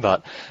 Jim,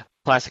 but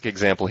classic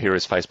example here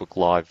is Facebook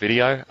Live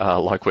video,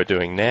 like we're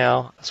doing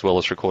now, as well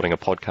as recording a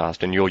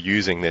podcast, and you're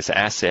using this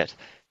asset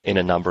in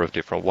a number of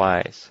different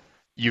ways.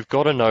 You've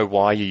got to know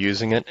why you're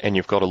using it, and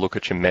you've got to look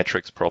at your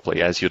metrics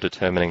properly as you're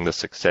determining the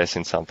success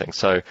in something.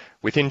 So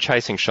within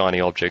chasing shiny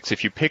objects,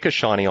 if you pick a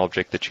shiny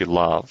object that you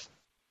love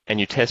and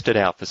you test it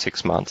out for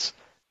 6 months,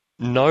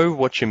 know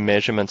what your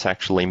measurements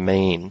actually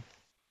mean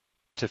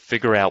to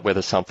figure out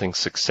whether something's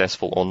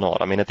successful or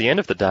not. I mean, at the end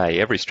of the day,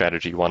 every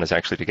strategy you want is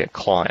actually to get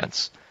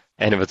clients.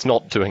 And if it's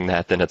not doing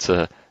that, then it's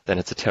a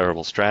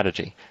terrible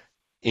strategy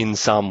in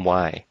some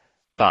way.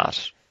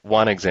 But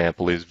one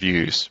example is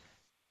views.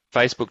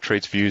 Facebook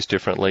treats views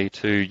differently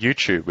to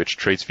YouTube, which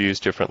treats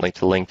views differently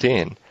to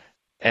LinkedIn.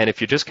 And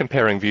if you're just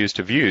comparing views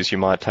to views, you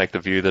might take the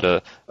view that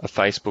a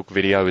Facebook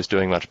video is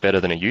doing much better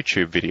than a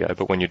YouTube video.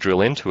 But when you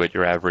drill into it,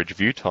 your average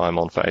view time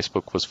on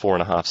Facebook was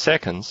 4.5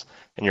 seconds,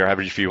 and your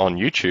average view on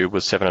YouTube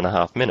was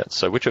 7.5 minutes.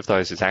 So which of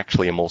those is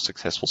actually a more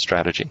successful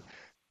strategy?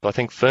 So I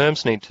think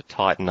firms need to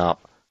tighten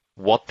up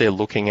what they're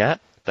looking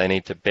at. They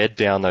need to bed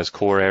down those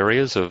core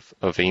areas of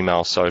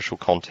email, social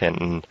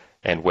content,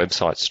 and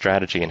website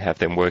strategy and have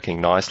them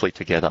working nicely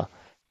together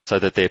so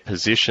that they're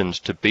positioned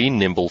to be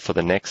nimble for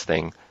the next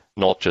thing,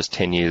 not just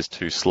 10 years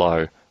too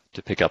slow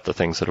to pick up the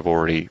things that have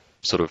already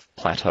sort of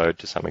plateaued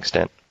to some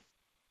extent.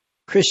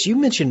 Chris, you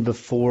mentioned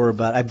before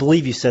about, I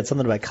believe you said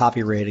something about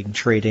copywriting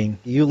trading.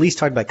 You at least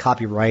talked about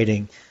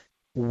copywriting.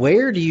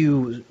 Where do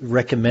you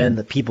recommend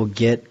that people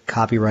get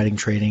copywriting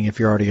training if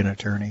you're already an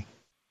attorney?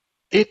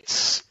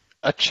 It's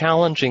a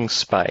challenging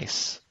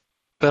space.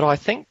 But I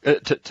think,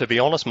 to be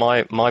honest,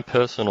 my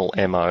personal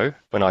MO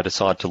when I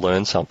decide to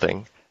learn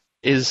something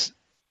is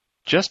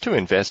just to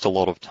invest a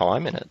lot of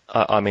time in it.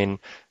 I mean,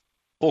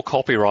 for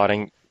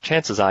copywriting,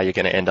 chances are you're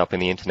going to end up in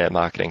the internet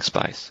marketing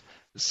space.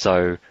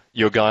 So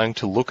you're going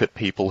to look at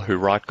people who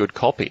write good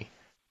copy.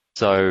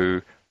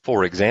 So,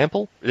 for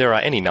example, there are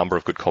any number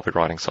of good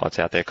copywriting sites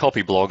out there.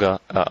 Copyblogger,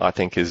 I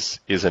think, is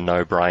a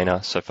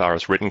no-brainer so far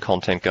as written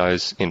content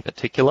goes in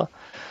particular.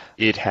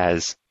 It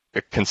has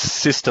a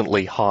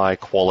consistently high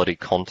quality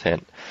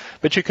content.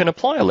 But you can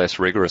apply a less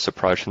rigorous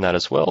approach in that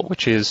as well,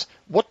 which is,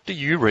 what do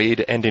you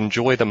read and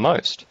enjoy the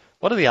most?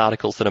 What are the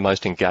articles that are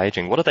most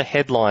engaging? What are the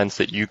headlines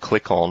that you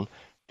click on,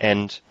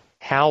 and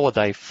how are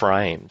they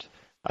framed?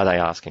 Are they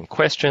asking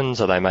questions?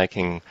 Are they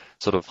making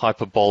sort of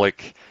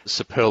hyperbolic,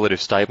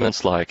 superlative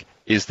statements like,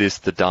 is this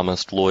the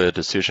dumbest lawyer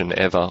decision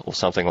ever, or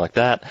something like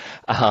that?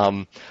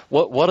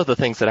 What are the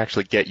things that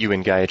actually get you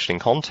engaged in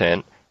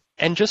content?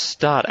 And just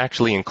start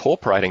actually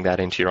incorporating that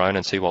into your own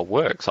and see what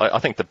works. I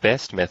think the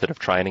best method of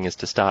training is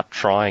to start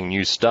trying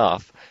new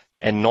stuff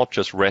and not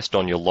just rest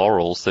on your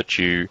laurels that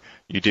you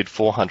did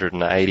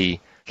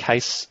 480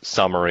 case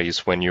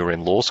summaries when you were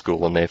in law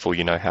school and therefore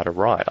you know how to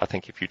write. I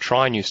think if you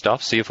try new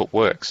stuff, see if it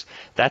works.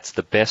 That's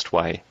the best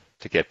way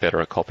to get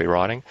better at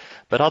copywriting.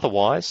 But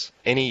otherwise,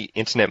 any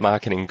internet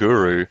marketing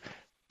guru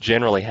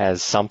generally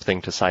has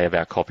something to say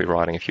about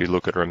copywriting. If you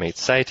look at Ramit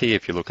Sethi,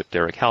 if you look at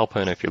Derek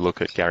Halpern, if you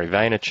look at Gary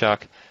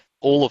Vaynerchuk,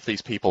 all of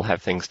these people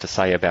have things to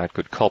say about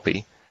good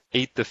copy.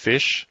 Eat the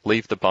fish,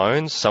 leave the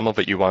bones. Some of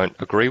it you won't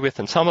agree with,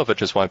 and some of it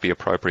just won't be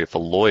appropriate for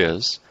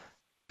lawyers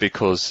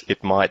because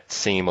it might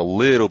seem a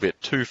little bit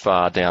too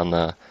far down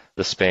the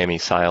spammy,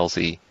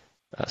 salesy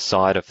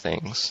side of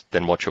things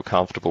than what you're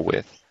comfortable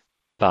with.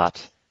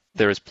 But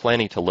there is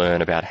plenty to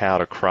learn about how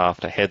to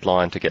craft a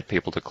headline to get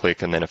people to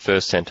click and then a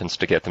first sentence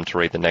to get them to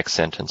read the next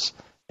sentence.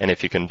 And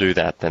if you can do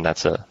that, then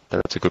that's a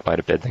good way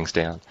to bed things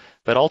down.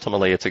 But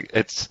ultimately,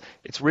 it's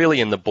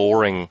really in the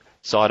boring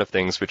side of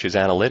things, which is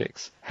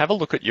analytics. Have a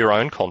look at your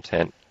own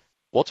content.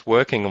 What's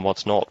working and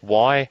what's not?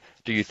 Why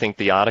do you think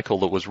the article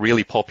that was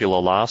really popular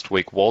last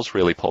week was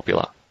really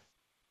popular?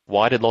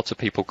 Why did lots of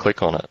people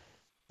click on it?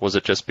 Was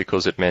it just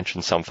because it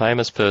mentioned some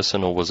famous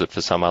person, or was it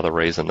for some other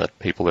reason that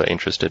people are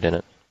interested in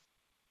it?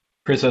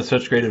 Chris, that's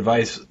such great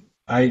advice.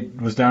 I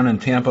was down in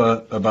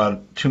Tampa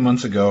about 2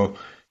 months ago,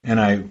 and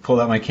I pulled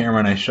out my camera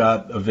and I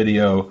shot a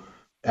video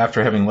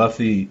after having left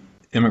the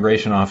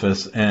immigration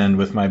office and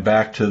with my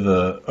back to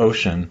the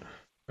ocean,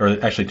 or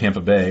actually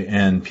Tampa Bay,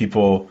 and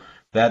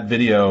that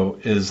video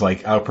is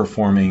like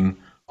outperforming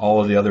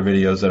all of the other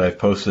videos that I've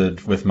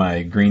posted with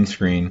my green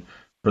screen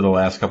for the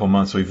last couple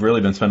months. We've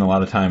really been spending a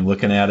lot of time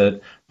looking at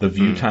it. The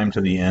view time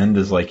to the end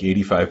is like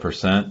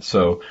 85%.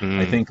 So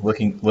I think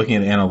looking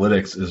at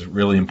analytics is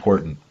really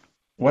important.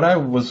 What I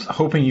was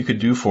hoping you could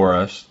do for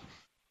us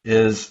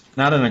is,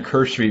 not in a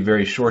cursory,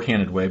 very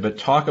shorthanded way, but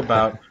talk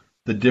about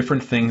the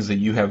different things that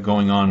you have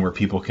going on where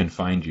people can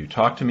find you.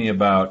 Talk to me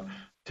about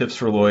Tips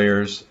for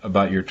Lawyers,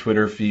 about your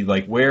Twitter feed,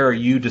 like where are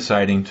you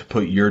deciding to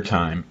put your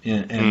time?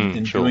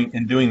 Sure.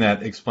 In doing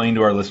that, explain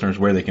to our listeners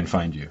where they can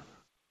find you.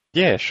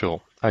 Yeah,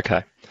 sure.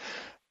 Okay.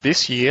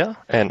 This year,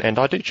 and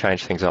I do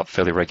change things up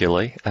fairly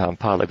regularly,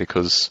 partly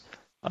because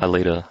I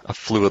lead a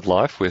fluid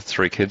life with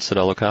 3 kids that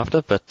I look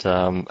after, but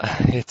I'm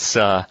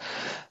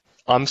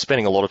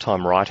spending a lot of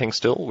time writing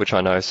still, which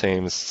I know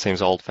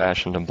seems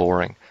old-fashioned and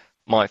boring.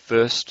 My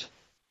first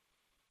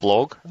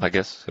blog, I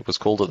guess it was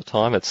called at the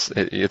time,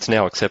 it's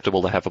now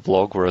acceptable to have a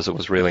blog, whereas it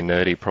was really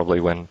nerdy probably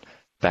when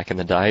back in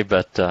the day,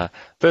 but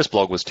first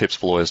blog was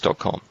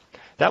tipsforlawyers.com.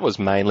 That was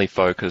mainly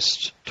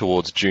focused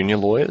towards junior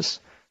lawyers,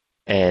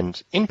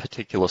 and in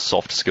particular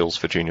soft skills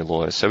for junior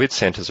lawyers. So it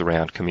centers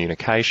around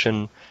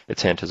communication, it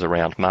centers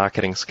around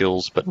marketing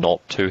skills, but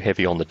not too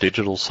heavy on the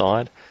digital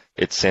side.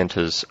 It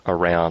centers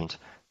around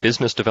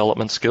business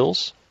development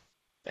skills,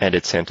 and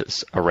it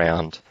centers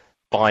around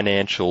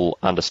financial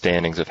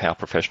understandings of how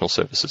professional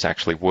services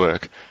actually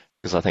work,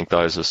 because I think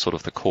those are sort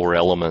of the core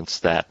elements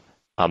that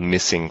are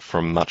missing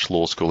from much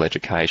law school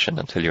education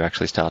until you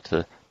actually start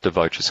to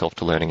devote yourself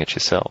to learning it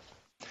yourself.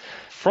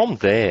 From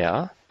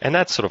there, and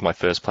that's sort of my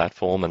first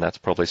platform, and that's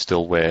probably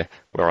still where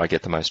I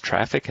get the most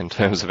traffic in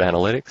terms of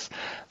analytics.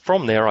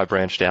 From there, I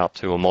branched out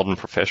to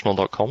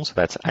amodernprofessional.com, so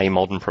that's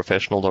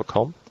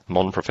amodernprofessional.com.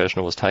 Modern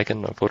Professional was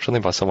taken,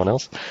 unfortunately, by someone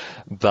else.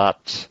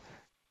 But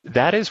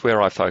that is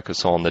where I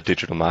focus on the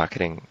digital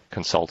marketing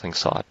consulting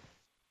side.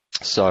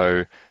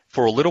 So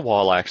for a little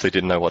while, I actually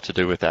didn't know what to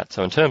do with that.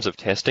 So in terms of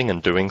testing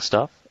and doing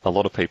stuff, a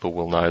lot of people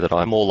will know that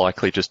I'm more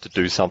likely just to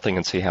do something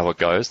and see how it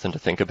goes than to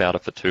think about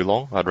it for too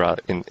long. I'd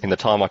rather, in the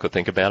time I could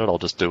think about it, I'll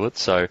just do it.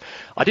 So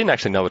I didn't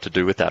actually know what to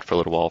do with that for a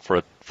little while.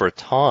 For a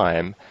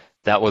time,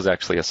 that was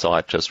actually a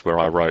site just where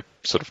I wrote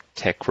sort of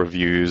tech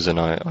reviews, and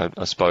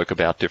I spoke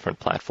about different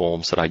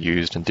platforms that I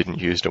used and didn't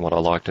use and what I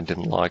liked and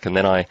didn't like. And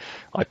then I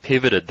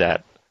pivoted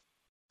that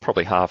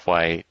probably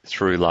halfway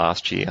through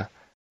last year,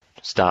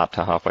 start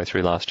to halfway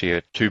through last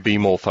year, to be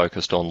more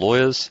focused on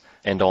lawyers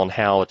and on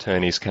how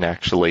attorneys can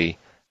actually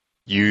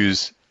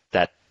use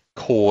that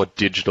core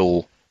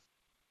digital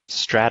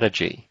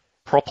strategy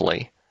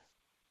properly,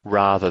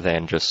 rather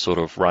than just sort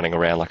of running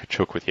around like a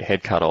chook with your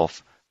head cut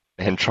off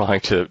and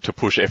trying to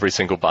push every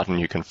single button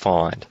you can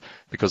find.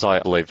 Because I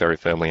believe very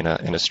firmly in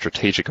a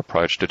strategic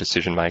approach to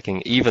decision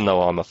making. Even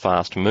though I'm a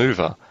fast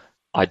mover,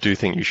 I do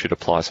think you should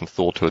apply some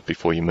thought to it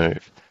before you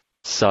move.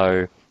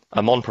 So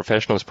Modern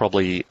Professional is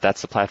probably,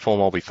 that's the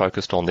platform I'll be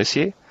focused on this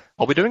year.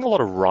 I'll be doing a lot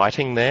of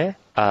writing there,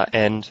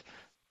 and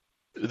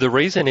the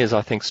reason is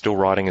I think still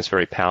writing is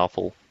very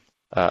powerful,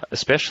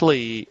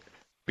 especially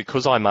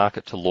because I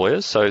market to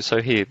lawyers.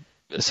 So here,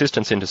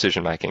 assistance in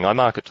decision making, I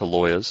market to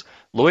lawyers.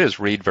 Lawyers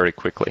read very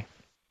quickly,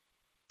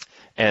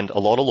 and a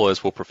lot of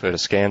lawyers will prefer to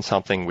scan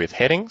something with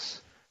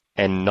headings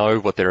and know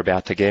what they're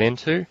about to get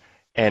into,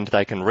 and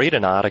they can read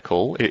an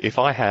article. If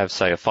I have,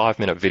 say, a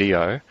 5-minute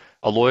video,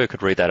 a lawyer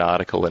could read that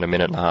article in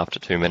 1.5 to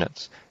 2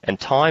 minutes. And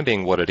time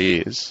being what it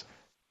is,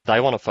 they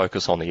want to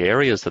focus on the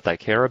areas that they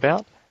care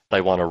about.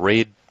 They want to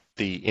read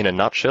the, in a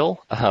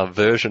nutshell,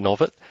 version of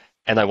it,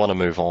 and they want to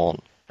move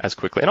on as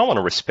quickly. And I want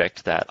to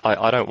respect that.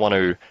 I don't want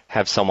to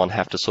have someone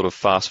have to sort of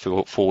fast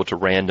forward to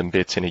random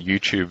bits in a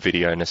YouTube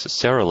video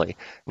necessarily.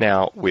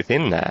 Now,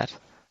 within that,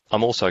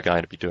 I'm also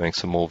going to be doing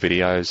some more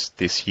videos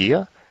this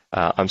year.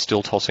 I'm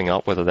still tossing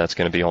up whether that's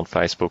going to be on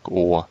Facebook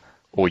or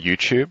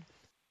YouTube.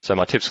 So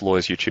my Tips for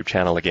Lawyers YouTube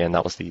channel, again,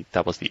 that was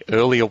the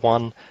earlier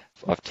one.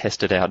 I've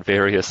tested out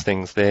various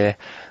things there.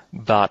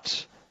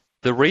 But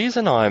the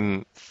reason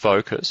I'm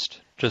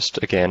focused,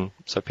 just again,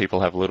 so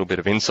people have a little bit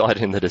of insight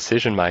in the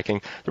decision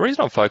making, the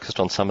reason I'm focused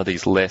on some of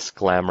these less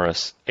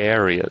glamorous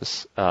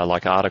areas,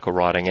 like article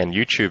writing and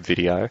YouTube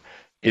video,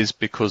 is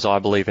because I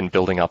believe in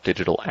building up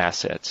digital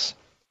assets.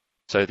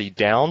 So the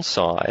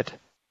downside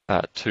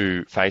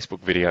to Facebook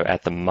video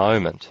at the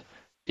moment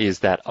is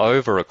that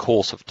over a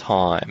course of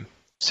time,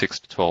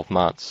 6 to 12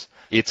 months,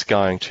 it's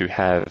going to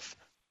have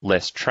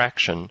less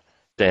traction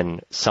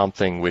than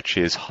something which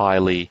is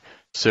highly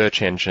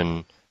search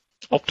engine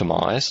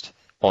optimized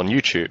on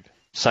YouTube.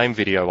 Same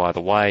video either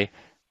way,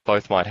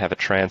 both might have a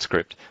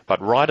transcript. But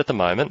right at the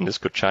moment, and this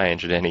could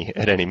change at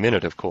any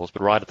minute, of course,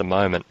 but right at the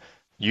moment,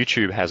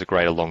 YouTube has a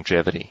greater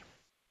longevity.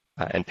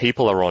 And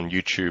people are on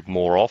YouTube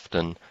more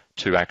often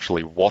to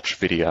actually watch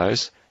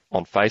videos.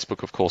 On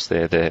Facebook, of course,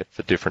 they're there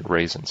for different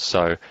reasons.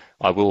 So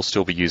I will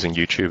still be using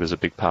YouTube as a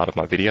big part of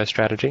my video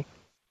strategy.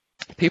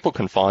 People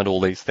can find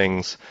all these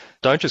things.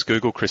 Don't just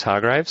Google Chris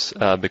Hargreaves,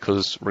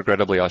 because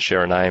regrettably I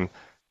share a name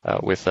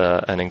with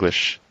an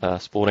English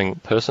sporting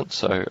person.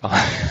 So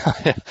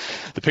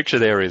the picture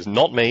there is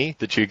not me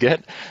that you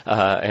get,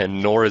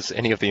 and nor is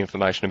any of the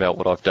information about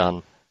what I've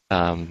done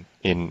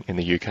in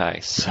the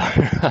UK. So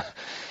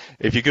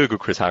if you Google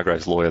Chris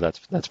Hargreaves lawyer,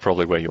 that's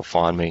probably where you'll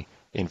find me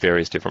in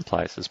various different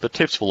places. But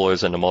Tips for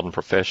Lawyers and a Modern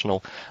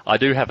Professional. I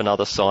do have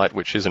another site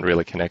which isn't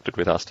really connected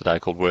with us today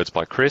called Words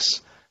by Chris,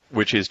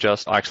 which is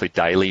just actually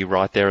daily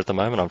right there at the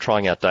moment. I'm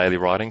trying out daily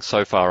writing.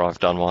 So far I've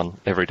done one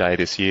every day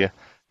this year.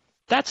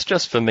 That's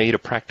just for me to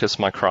practice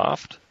my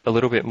craft a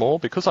little bit more,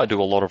 because I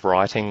do a lot of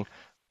writing.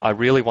 I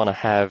really want to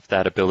have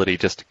that ability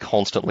just to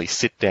constantly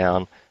sit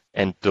down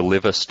and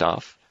deliver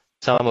stuff.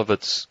 Some of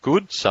it's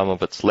good, some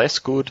of it's less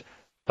good,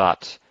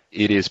 but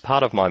it is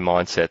part of my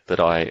mindset that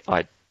I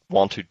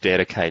want to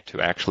dedicate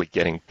to actually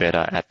getting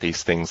better at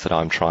these things that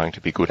I'm trying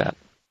to be good at.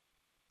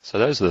 So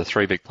those are the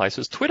three big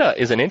places. Twitter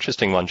is an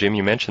interesting one, Jim.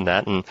 You mentioned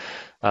that, and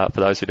for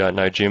those who don't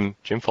know, Jim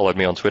followed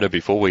me on Twitter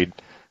before we'd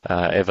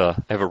ever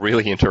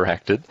really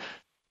interacted.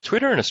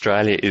 Twitter in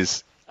Australia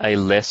is a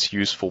less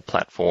useful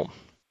platform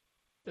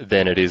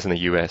than it is in the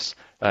US.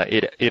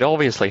 It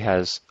obviously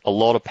has a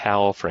lot of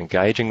power for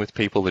engaging with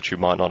people that you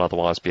might not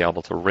otherwise be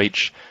able to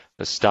reach,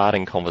 for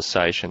starting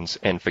conversations,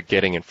 and for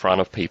getting in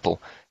front of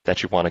people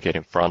that you want to get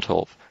in front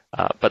of.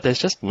 But there's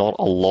just not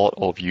a lot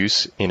of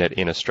use in it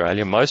in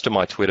Australia. Most of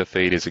my Twitter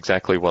feed is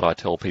exactly what I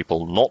tell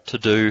people not to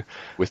do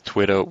with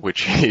Twitter,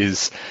 which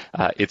is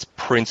it's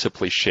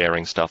principally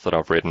sharing stuff that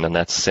I've written, and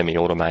that's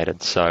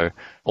semi-automated. So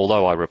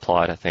although I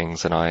reply to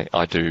things and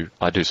I do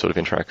sort of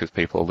interact with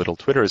people a little,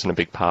 Twitter isn't a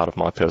big part of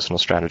my personal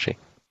strategy.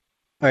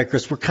 All right,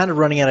 Chris, we're kind of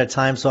running out of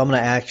time, so I'm going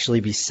to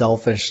actually be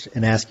selfish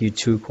and ask you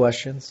two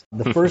questions.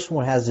 The first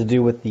one has to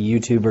do with the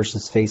YouTube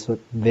versus Facebook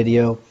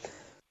video.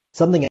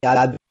 Something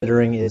I've been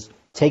considering is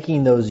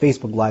taking those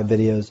Facebook Live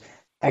videos,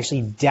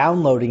 actually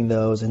downloading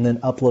those, and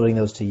then uploading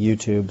those to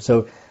YouTube.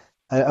 So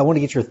I want to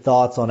get your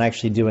thoughts on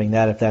actually doing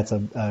that, if that's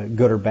a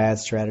good or bad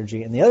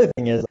strategy. And the other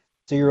thing is,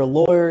 so you're a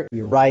lawyer,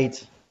 you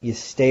write, you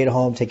stay at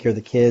home, take care of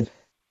the kids,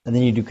 and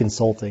then you do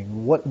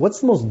consulting. What's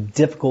the most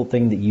difficult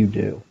thing that you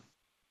do?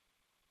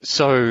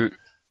 So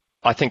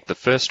I think the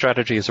first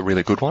strategy is a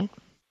really good one.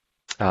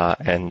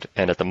 And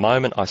at the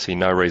moment, I see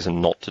no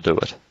reason not to do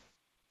it.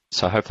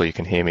 So hopefully you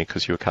can hear me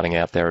because you were cutting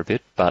out there a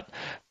bit. But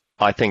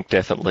I think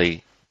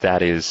definitely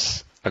that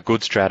is a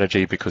good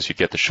strategy because you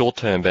get the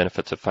short-term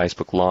benefits of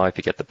Facebook Live.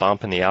 You get the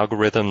bump in the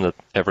algorithm that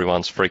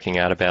everyone's freaking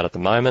out about at the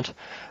moment.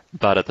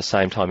 But at the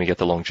same time, you get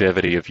the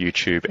longevity of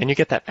YouTube, and you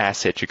get that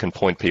asset you can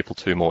point people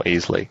to more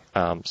easily.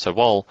 So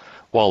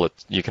while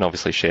you can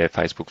obviously share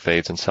Facebook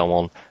feeds and so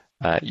on,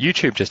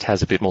 YouTube just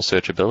has a bit more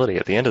searchability.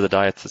 At the end of the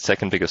day, it's the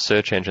second biggest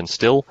search engine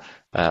still,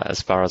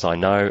 as far as I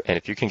know. And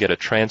if you can get a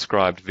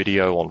transcribed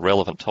video on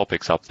relevant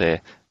topics up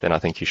there, then I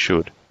think you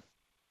should.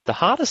 The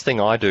hardest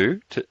thing I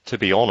do, to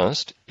be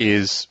honest,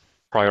 is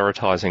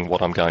prioritizing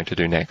what I'm going to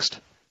do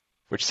next,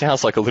 which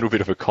sounds like a little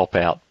bit of a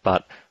cop-out.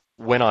 But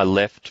when I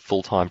left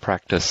full-time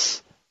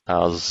practice,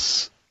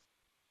 was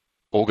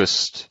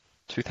August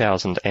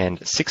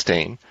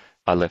 2016,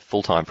 I left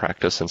full-time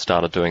practice and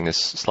started doing this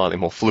slightly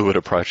more fluid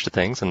approach to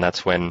things, and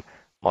that's when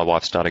my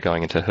wife started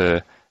going into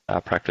her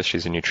practice.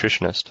 She's a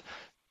nutritionist.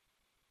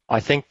 I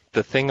think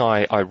the thing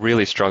I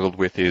really struggled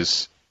with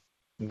is,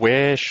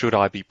 where should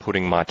I be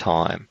putting my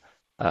time?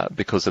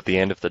 Because at the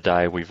end of the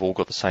day, we've all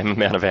got the same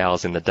amount of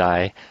hours in the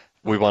day.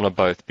 We want to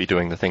both be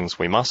doing the things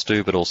we must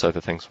do, but also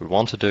the things we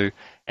want to do,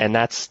 and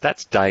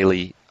that's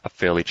daily a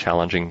fairly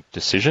challenging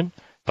decision,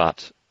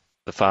 but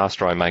the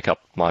faster I make up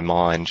my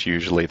mind,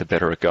 usually the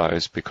better it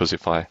goes, because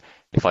if I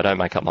don't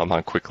make up my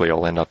mind quickly,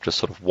 I'll end up just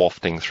sort of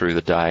wafting through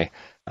the day,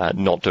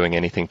 not doing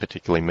anything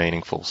particularly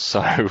meaningful.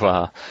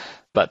 So,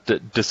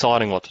 but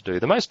deciding what to do.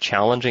 The most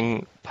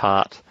challenging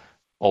part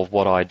of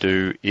what I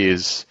do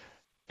is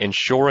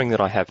ensuring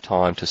that I have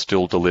time to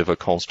still deliver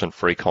constant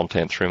free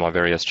content through my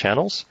various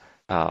channels,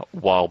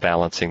 while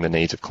balancing the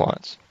needs of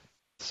clients.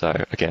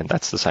 So again,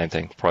 that's the same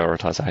thing,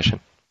 prioritization.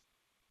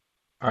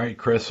 All right,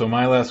 Chris, so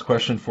my last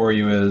question for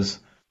you is,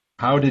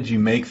 how did you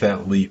make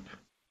that leap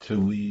to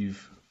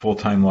leave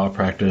full-time law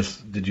practice?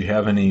 Did you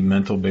have any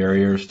mental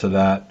barriers to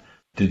that?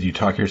 Did you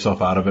talk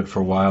yourself out of it for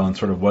a while, and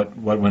sort of what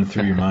went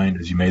through your mind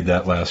as you made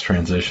that last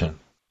transition?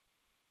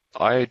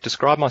 I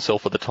described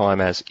myself at the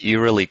time as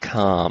eerily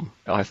calm.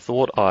 I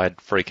thought I'd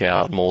freak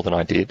out more than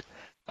I did.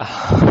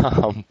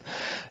 At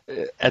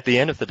the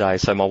end of the day,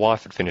 so my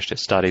wife had finished her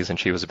studies and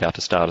she was about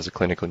to start as a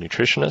clinical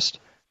nutritionist,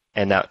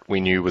 and that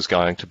we knew was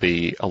going to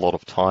be a lot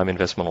of time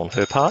investment on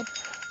her part.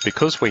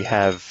 Because we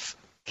have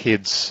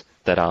kids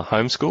that are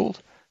homeschooled,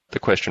 the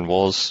question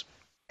was,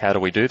 how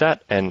do we do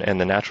that? And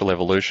the natural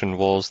evolution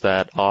was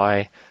that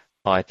I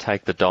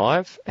take the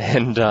dive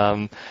and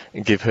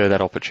give her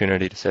that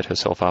opportunity to set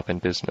herself up in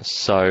business.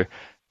 So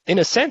in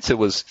a sense, it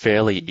was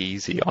fairly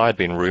easy. I'd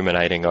been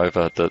ruminating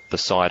over the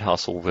side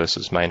hustle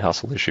versus main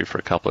hustle issue for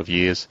a couple of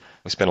years.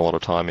 We spent a lot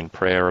of time in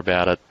prayer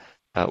about it.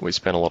 We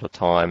spent a lot of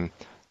time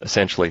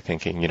essentially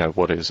thinking,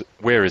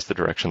 where is the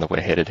direction that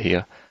we're headed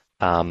here?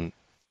 And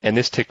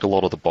this ticked a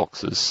lot of the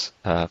boxes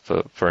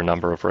for a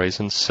number of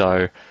reasons.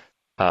 So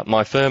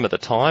my firm at the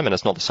time, and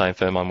it's not the same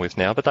firm I'm with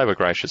now, but they were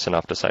gracious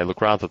enough to say,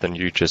 look, rather than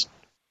you just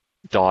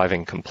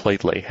diving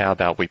completely, how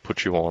about we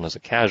put you on as a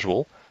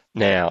casual?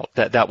 Now,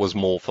 that was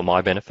more for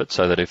my benefit,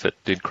 so that if it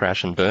did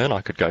crash and burn,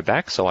 I could go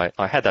back. So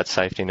I had that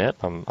safety net.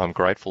 I'm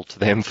grateful to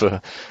them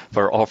for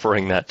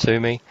offering that to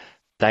me.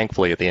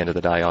 Thankfully, at the end of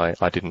the day,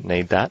 I didn't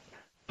need that.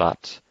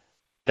 But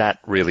that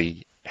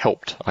really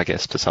helped, I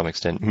guess, to some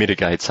extent,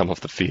 mitigate some of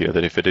the fear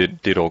that if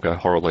it did all go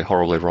horribly,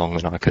 horribly wrong,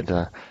 then I could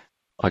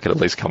at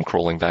least come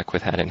crawling back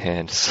with hat in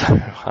hand. So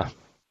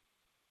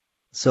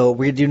So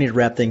we do need to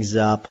wrap things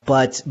up.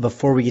 But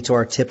before we get to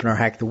our tip and our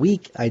hack of the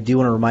week, I do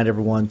want to remind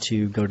everyone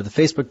to go to the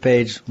Facebook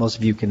page. Most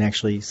of you can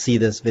actually see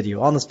this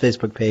video on this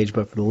Facebook page,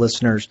 but for the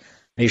listeners,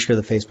 make sure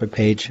to the Facebook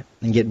page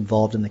and get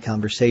involved in the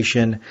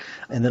conversation.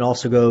 And then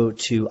also go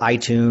to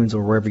iTunes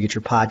or wherever you get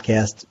your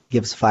podcast.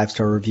 Give us a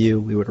 5-star review.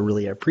 We would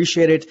really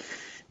appreciate it.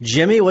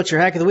 Jimmy, what's your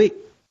hack of the week?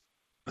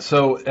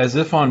 So, as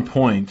if on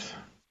point,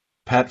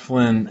 Pat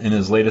Flynn, in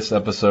his latest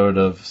episode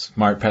of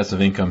Smart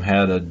Passive Income,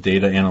 had a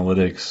data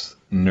analytics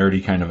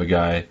nerdy kind of a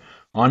guy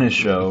on his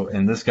show,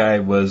 and this guy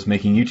was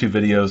making YouTube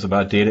videos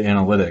about data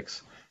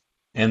analytics.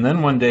 And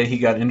then one day he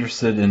got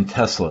interested in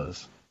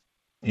Teslas,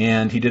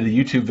 and he did a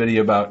YouTube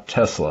video about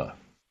Tesla.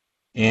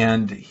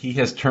 And he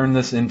has turned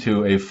this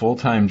into a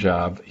full-time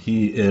job.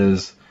 He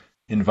is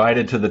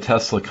invited to the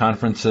Tesla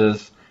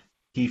conferences.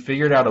 He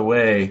figured out a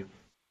way.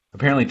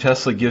 Apparently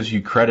Tesla gives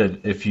you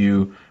credit if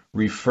you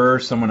refer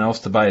someone else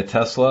to buy a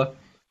Tesla.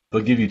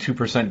 They'll give you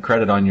 2%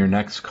 credit on your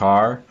next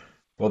car.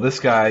 Well, this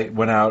guy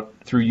went out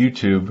through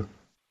YouTube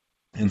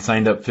and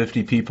signed up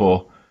 50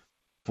 people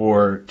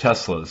for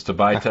Teslas, to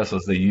buy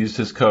Teslas. They used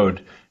his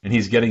code, and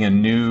he's getting a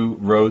new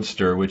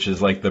Roadster, which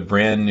is like the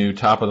brand new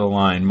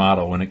top-of-the-line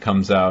model when it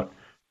comes out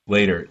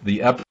later.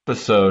 The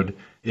episode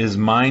is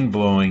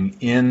mind-blowing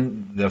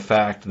in the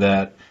fact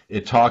that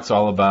it talks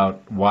all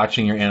about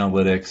watching your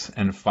analytics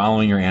and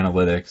following your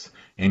analytics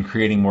and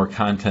creating more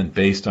content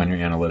based on your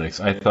analytics.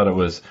 I thought it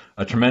was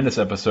a tremendous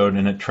episode,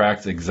 and it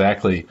tracks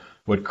exactly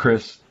what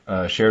Chris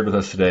shared with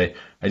us today.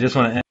 I just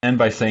want to end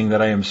by saying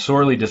that I am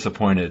sorely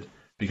disappointed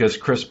because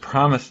Chris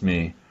promised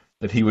me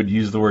that he would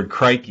use the word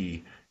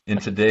crikey in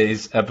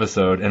today's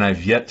episode, and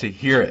I've yet to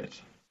hear it.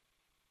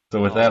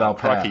 So with that, I'll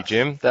pass. Crikey,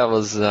 Jim. That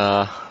was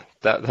the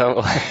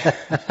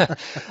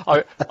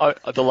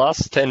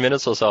last 10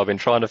 minutes or so I've been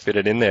trying to fit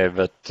it in there,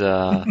 but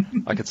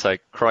I could say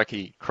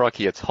crikey,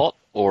 it's hot,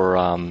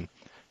 or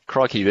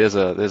crikey, there's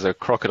a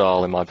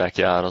crocodile in my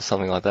backyard, or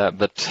something like that.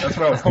 But that's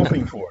what I was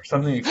hoping for,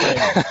 something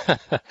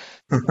exciting.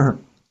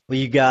 Well,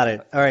 you got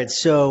it. All right,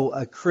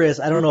 so Chris,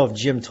 I don't know if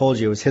Jim told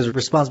you. It was his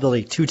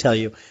responsibility to tell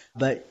you,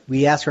 but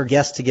we asked our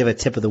guests to give a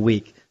tip of the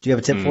week. Do you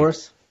have a tip for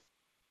us?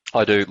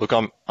 I do. Look,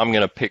 I'm going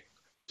to pick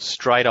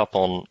straight up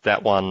on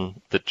that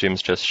one that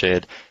Jim's just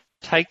shared.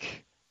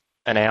 Take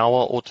an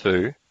hour or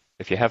two.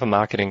 If you have a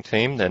marketing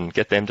team, then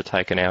get them to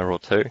take an hour or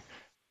two.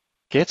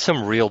 Get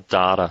some real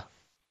data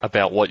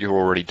about what you're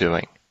already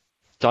doing.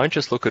 Don't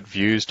just look at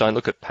views. Don't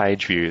look at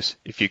page views.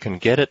 If you can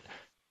get it,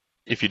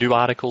 if you do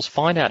articles,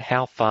 find out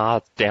how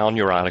far down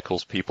your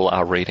articles people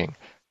are reading.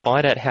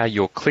 Find out how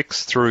your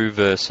clicks through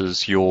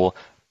versus your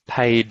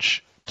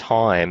page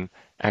time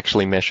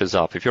actually meshes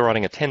up. If you're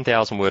writing a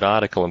 10,000-word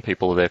article and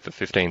people are there for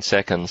 15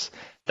 seconds,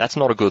 that's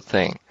not a good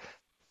thing.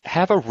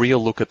 Have a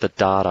real look at the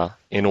data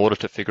in order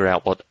to figure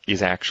out what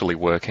is actually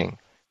working.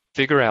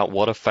 Figure out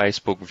what a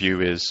Facebook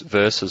view is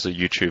versus a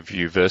YouTube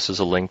view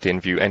versus a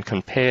LinkedIn view, and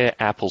compare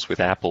apples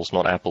with apples,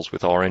 not apples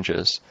with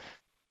oranges,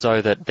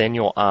 so that then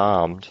you're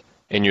armed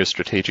in your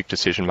strategic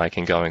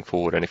decision-making going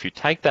forward. And if you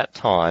take that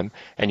time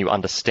and you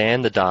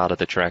understand the data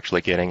that you're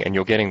actually getting, and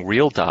you're getting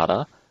real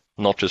data,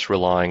 not just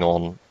relying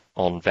on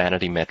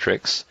vanity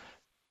metrics,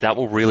 that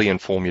will really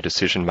inform your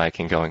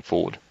decision-making going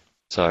forward.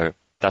 So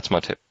that's my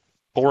tip.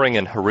 Boring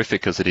and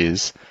horrific as it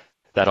is,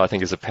 that I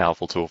think is a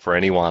powerful tool for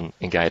anyone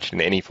engaged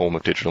in any form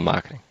of digital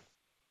marketing.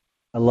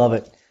 I love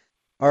it.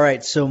 All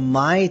right, so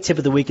my tip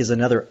of the week is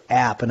another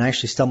app, and I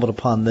actually stumbled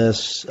upon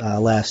this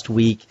last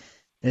week.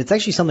 And it's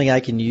actually something I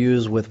can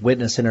use with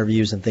witness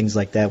interviews and things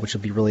like that, which will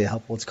be really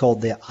helpful. It's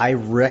called the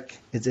iRec.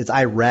 It's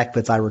iRec,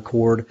 but it's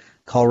iRecord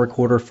call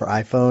recorder for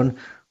iPhone.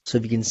 So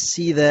if you can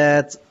see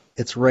that,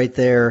 it's right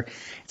there.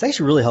 It's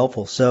actually really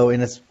helpful. So,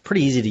 and it's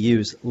pretty easy to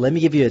use. Let me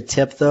give you a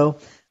tip, though,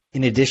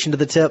 in addition to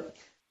the tip.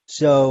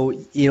 So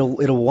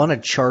it'll want to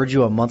charge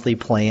you a monthly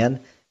plan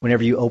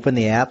whenever you open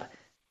the app.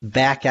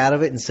 Back out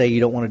of it and say you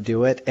don't want to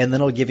do it, and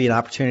then it'll give you an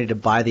opportunity to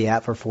buy the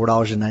app for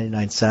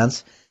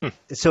 $4.99.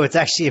 So it's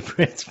actually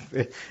it's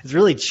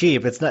really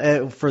cheap. It's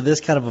not for this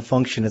kind of a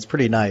function. It's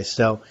pretty nice.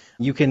 So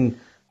you can,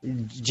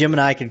 Jim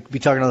and I could be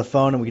talking on the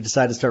phone, and we could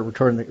decide to start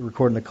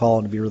recording the call,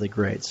 and it'd be really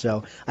great.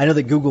 So I know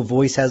that Google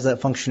Voice has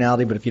that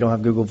functionality, but if you don't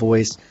have Google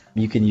Voice,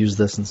 you can use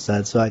this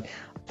instead. So I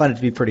find it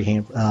to be pretty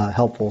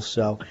helpful.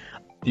 So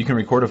you can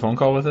record a phone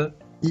call with it?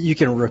 You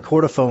can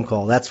record a phone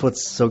call. That's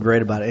what's so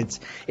great about it.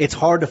 It's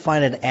hard to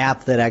find an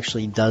app that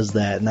actually does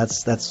that, and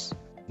that's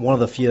one of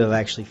the few I've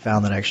actually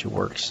found that actually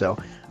works. So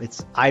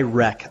it's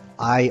iRec,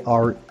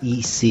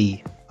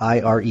 I-R-E-C.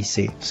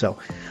 So,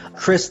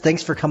 Chris,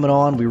 thanks for coming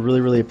on. We really,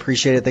 really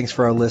appreciate it. Thanks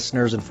for our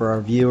listeners and for our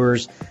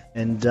viewers,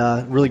 and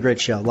really great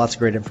show. Lots of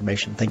great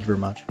information. Thank you very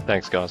much.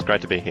 Thanks, guys.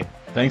 Great to be here.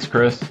 Thanks,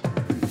 Chris.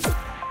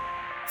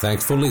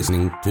 Thanks for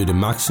listening to the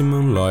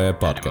Maximum Lawyer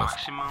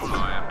Podcast.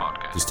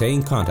 To stay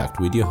in contact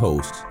with your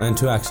host and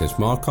to access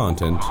more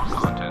content,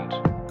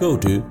 go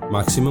to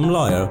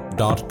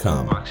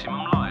MaximumLawyer.com.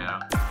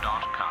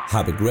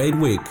 Have a great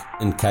week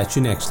and catch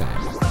you next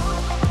time.